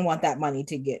money. He didn't want that money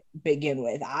to begin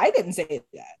with. I didn't say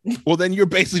that. Well, then you're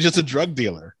basically just a drug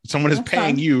dealer. Someone is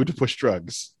paying you to push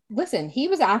drugs. Listen, he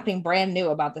was acting brand new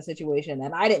about the situation,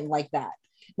 and I didn't like that.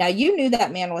 Now, you knew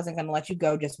that man wasn't going to let you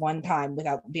go just one time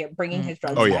without bringing his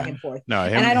drugs back and forth. No,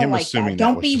 and I don't like that.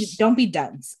 Don't be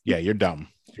dunce. Yeah, you're dumb.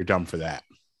 You're dumb for that.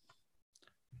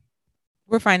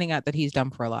 We're finding out that he's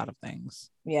dumb for a lot of things.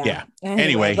 Yeah.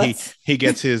 Anyway, he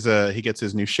gets his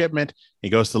new shipment. He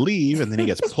goes to leave, and then he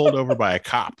gets pulled over by a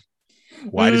cop.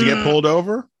 Why does he get pulled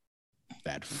over?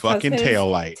 That fucking tail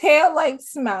light. Tail light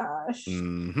smash.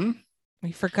 Mm-hmm.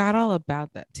 We forgot all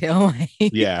about that tail light.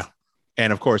 Yeah.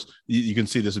 And of course, you can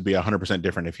see this would be 100%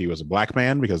 different if he was a black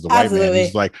man, because the white man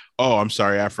is like, oh, I'm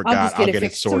sorry, I forgot. I'll get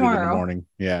it sorted in the morning.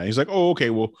 Yeah. He's like, oh, okay,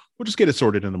 well, we'll just get it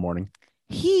sorted in the morning.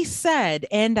 He said,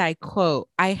 and I quote,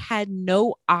 I had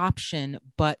no option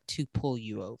but to pull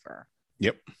you over.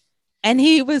 Yep. And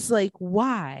he was like,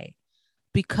 why?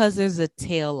 Because there's a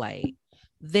tail light.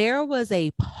 There was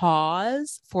a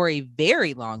pause for a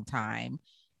very long time.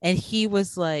 And he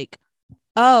was like,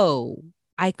 oh,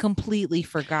 I completely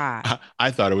forgot.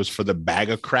 I thought it was for the bag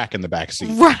of crack in the back seat.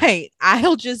 Right.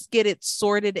 I'll just get it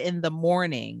sorted in the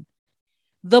morning.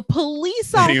 The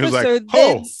police officer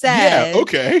then said, yeah,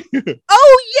 okay.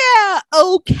 Oh, yeah,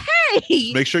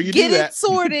 okay. Make sure you get do that. It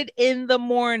sorted in the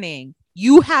morning.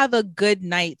 You have a good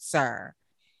night, sir.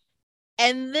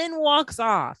 And then walks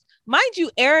off. Mind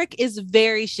you, Eric is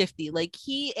very shifty. Like,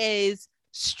 he is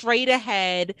straight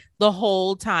ahead the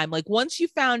whole time. Like, once you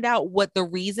found out what the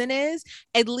reason is,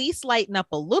 at least lighten up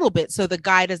a little bit so the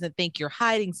guy doesn't think you're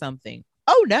hiding something.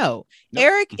 Oh, no. Nope.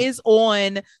 Eric is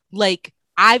on, like,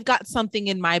 I've got something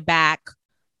in my back,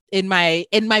 in my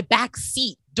back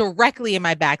seat, directly in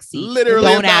my back seat. Literally,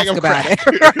 don't ask about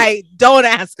it. Right? Don't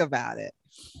ask about it.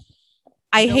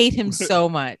 I hate him so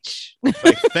much.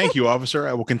 Like, thank you, officer.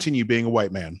 I will continue being a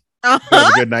white man. Have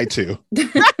a good night too.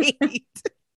 Right.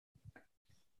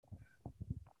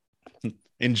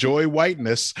 Enjoy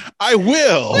whiteness. I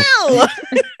will. I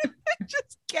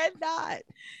just cannot.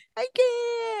 I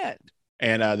can't.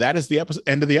 And that is the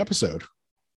end of the episode.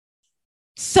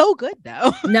 So good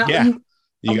though. No, yeah.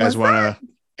 You guys want to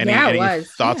any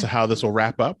thoughts of how this will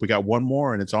wrap up? We got one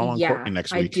more, and it's all on Courtney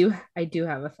next week. I do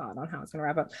have a thought on how it's going to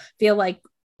wrap up. Feel like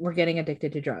we're getting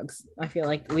addicted to drugs. I feel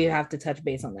like we have to touch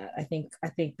base on that. I think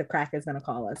the crack is going to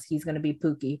call us. He's going to be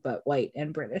Pookie, but white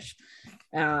and British.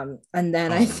 And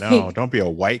then no, don't be a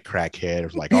white crackhead.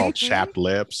 It's like all chapped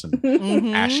lips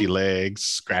and ashy legs,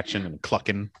 scratching and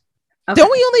clucking. Okay.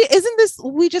 Don't we isn't this,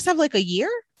 we just have like a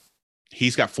year?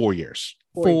 He's got 4 years.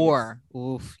 4.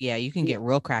 Oof. Yeah, you can get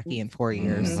real cracky in 4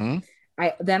 years. Mm-hmm.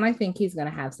 I think he's gonna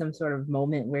have some sort of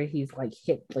moment where he's like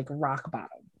hit like rock bottom.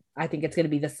 I think it's gonna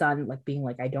be the sun like being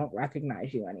like, I don't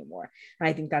recognize you anymore. And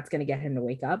I think that's gonna get him to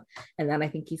wake up. And then I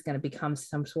think he's gonna become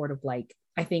some sort of like,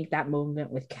 I think that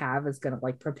moment with Cav is gonna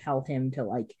like propel him to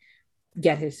like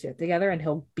get his shit together, and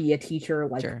he'll be a teacher,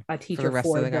 like a teacher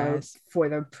for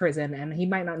the prison. And he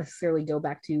might not necessarily go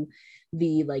back to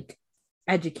the like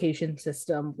education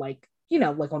system, like, you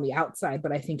know, like on the outside,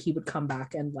 but I think he would come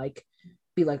back and like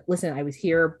be like, listen, I was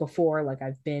here before, like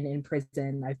I've been in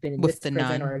prison, I've been in this prison,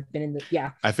 nun. Or I've been in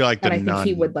the I feel like the nun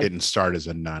didn't start as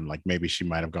a nun, like maybe she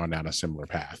might have gone down a similar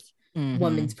path.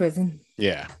 Women's prison.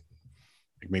 Yeah,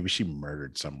 like maybe she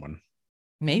murdered someone.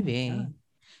 Maybe.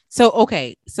 So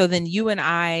okay, so then you and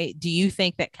I, do you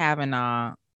think that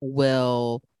Kavanaugh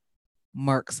will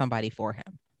murk somebody for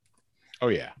him? Oh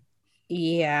yeah.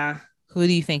 Who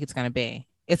do you think it's going to be?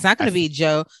 It's not going to be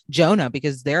Jonah,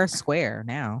 because they're square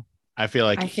now. I feel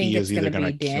like he is either going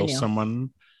to kill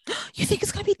someone. You think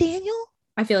it's going to be Daniel?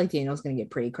 I feel like Daniel's going to get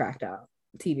pretty cracked out.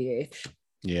 TBH.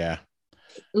 Yeah.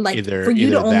 Like for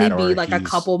you to only be like a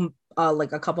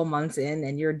couple months in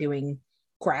and you're doing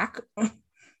crack,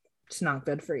 it's not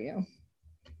good for you.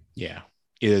 Yeah.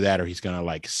 Either that or he's going to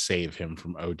like save him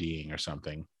from ODing or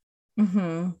something.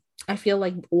 I feel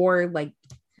like, or like,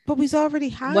 but we've already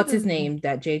had what's his name?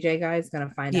 That JJ guy is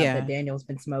gonna find out that Daniel's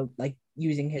been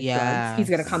using his drugs. He's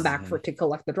going to come back Yes. to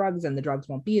collect the drugs, and the drugs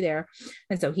won't be there.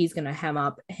 And so he's going to hem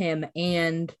up him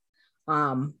and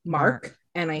Mark.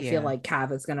 And I feel like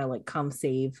Cav is going to like come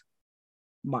save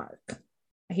Mark.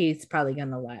 He's probably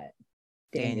going to let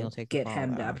Daniel get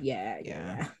hemmed up.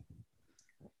 Yeah.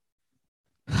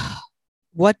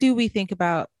 What do we think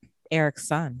about Eric's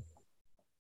son?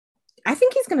 I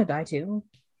think he's going to die too.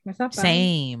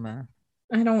 Same.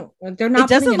 I don't. They're not.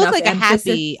 It doesn't look like emphasis. a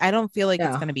happy. I don't feel like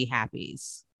it's going to be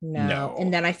happies. No.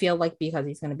 And then I feel like because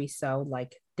he's going to be so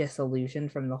like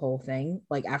disillusioned from the whole thing,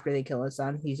 like after they kill his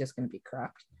son, he's just going to be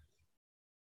corrupt.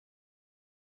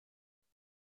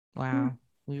 Wow.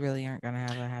 We really aren't going to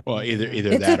have a happy. Well, either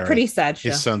it's that a or pretty sad show.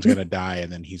 His son's going to die, and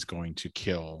then he's going to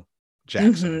kill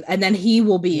Jackson, and then he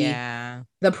will be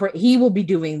he will be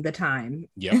doing the time.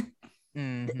 Yep.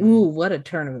 Ooh, what a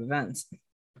turn of events.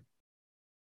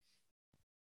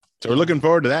 So we're looking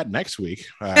forward to that next week.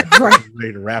 Right.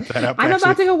 Ready to wrap that up. I'm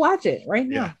about to go watch it right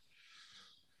now.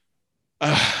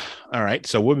 All right.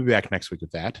 So we'll be back next week with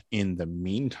that. In the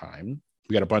meantime,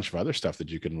 we got a bunch of other stuff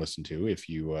that you can listen to if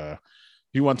you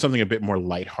want something a bit more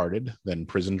lighthearted than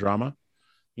prison drama.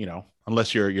 You know,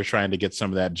 unless you're trying to get some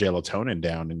of that melatonin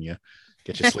down and you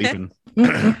get you sleeping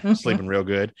sleeping real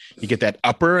good. You get that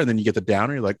upper and then you get the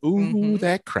downer. You're like, ooh,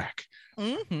 that crack.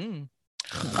 Mm-hmm.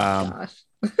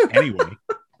 Anyway.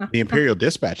 The Imperial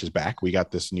Dispatch is back. We got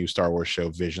this new Star Wars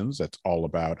show, Visions. That's all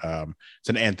about, it's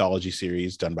an anthology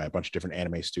series done by a bunch of different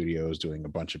anime studios doing a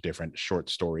bunch of different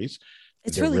short stories.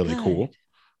 It's They're really good. cool.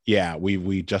 Yeah,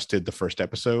 we just did the first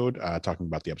episode, talking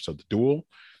about the episode The Duel.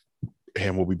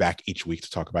 And we'll be back each week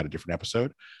to talk about a different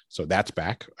episode. So that's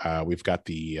back. We've got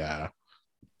the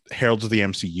Heralds of the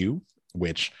MCU,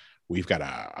 which we've got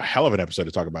a hell of an episode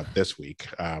to talk about this week.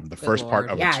 The first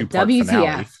part of a two-part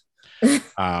finale. So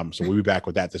we'll be back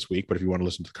with that this week. But if you want to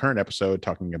listen to the current episode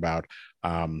talking about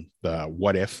the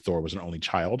what if Thor was an only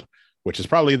child, which is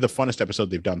probably the funnest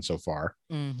episode they've done so far.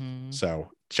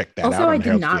 So check that out. Also, I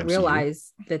did not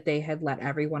realize that they had let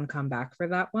everyone come back for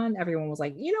that one. Everyone was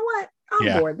like, you know what?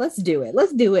 I'm bored. Let's do it.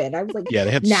 I was like, yeah,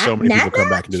 they had so many people come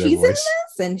back and do their voice. In this?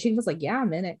 And she was like, yeah,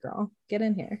 I'm in it, girl. Get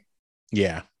in here.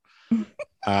 Yeah.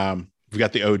 We've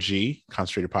got the OG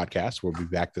Concentrated Podcast. We'll be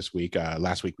back this week.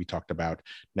 Last week we talked about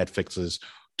Netflix's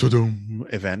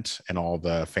event and all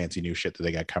the fancy new shit that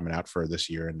they got coming out for this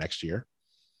year and next year.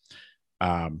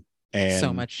 And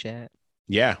so much shit.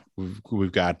 Yeah,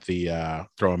 we've got the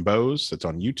Throwing Bows. That's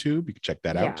on YouTube. You can check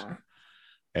that out.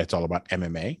 It's all about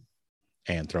MMA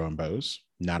and throwing bows.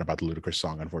 Not about the Ludacris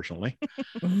song, unfortunately.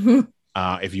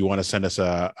 If you want to send us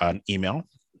an email,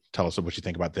 tell us what you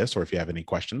think about this, or if you have any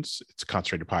questions, it's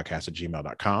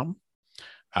concentratedpodcast@gmail.com.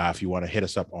 If you want to hit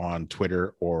us up on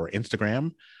Twitter or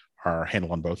Instagram, our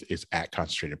handle on both is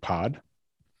 @concentratedpod.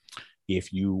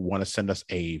 If you want to send us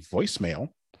a voicemail,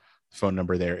 the phone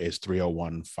number there is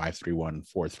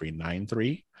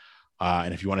 301-531-4393.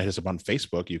 And if you want to hit us up on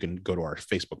Facebook, you can go to our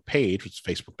Facebook page, which is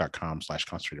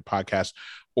facebook.com/concentratedpodcast,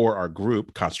 or our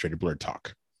group, Concentrated Blurred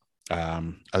Talk.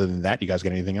 Other than that, you guys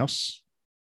got anything else?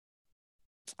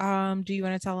 Do you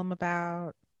want to tell them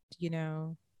about, the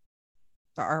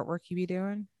artwork you be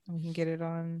doing? We can get it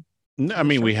on. No, I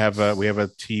mean, we have a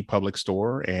T Public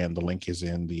store, and the link is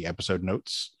in the episode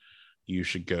notes. You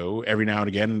should go every now and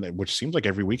again, which seems like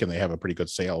every weekend they have a pretty good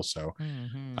sale. So,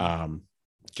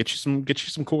 get you some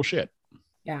cool shit.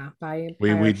 Yeah,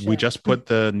 we just put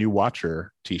the new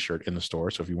Watcher T-shirt in the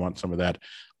store. So if you want some of that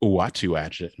Uatu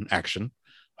action,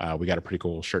 we got a pretty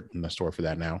cool shirt in the store for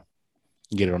that now.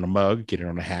 Get it on a mug, get it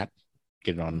on a hat,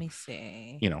 get it on. Let me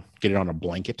see. Get it on a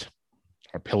blanket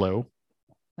or pillow.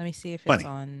 Let me see if it's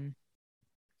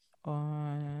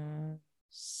on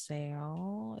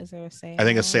sale. Is there a sale? I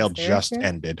think a sale just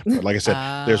ended. But like I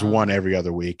said, there's one every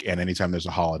other week, and anytime there's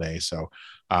a holiday. So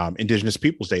Indigenous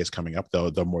Peoples Day is coming up, though.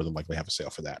 They'll more than likely have a sale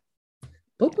for that.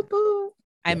 Boop, boop, boop.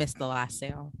 I missed the last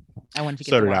sale. I wanted to get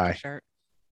so the did Walker I. shirt.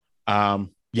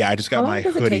 Yeah, I just got my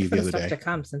hoodie the other day. To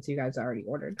come since you guys already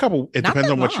ordered. It depends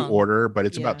on what you order, but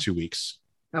it's about 2 weeks.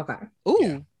 Okay.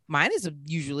 Ooh, mine is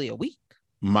usually a week.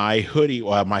 My hoodie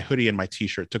and my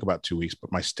T-shirt took about 2 weeks,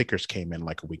 but my stickers came in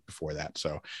like a week before that.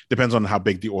 So depends on how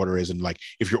big the order is, and like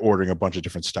if you're ordering a bunch of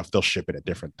different stuff, they'll ship it at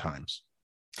different times.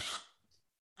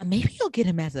 Maybe you'll get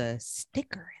him as a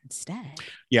sticker instead.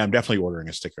 Yeah, I'm definitely ordering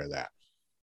a sticker of that.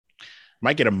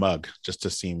 Might get a mug just to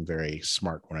seem very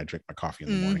smart when I drink my coffee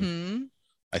in the morning.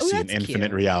 I see an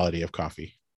infinite reality of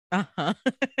coffee.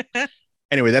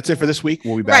 Anyway, that's it for this week.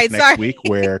 We'll be back next week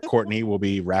where Courtney will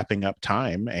be wrapping up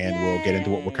Time, and we'll get into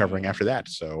what we're covering after that.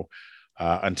 So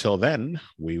until then,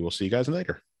 we will see you guys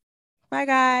later. Bye,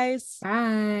 guys.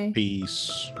 Bye.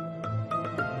 Peace.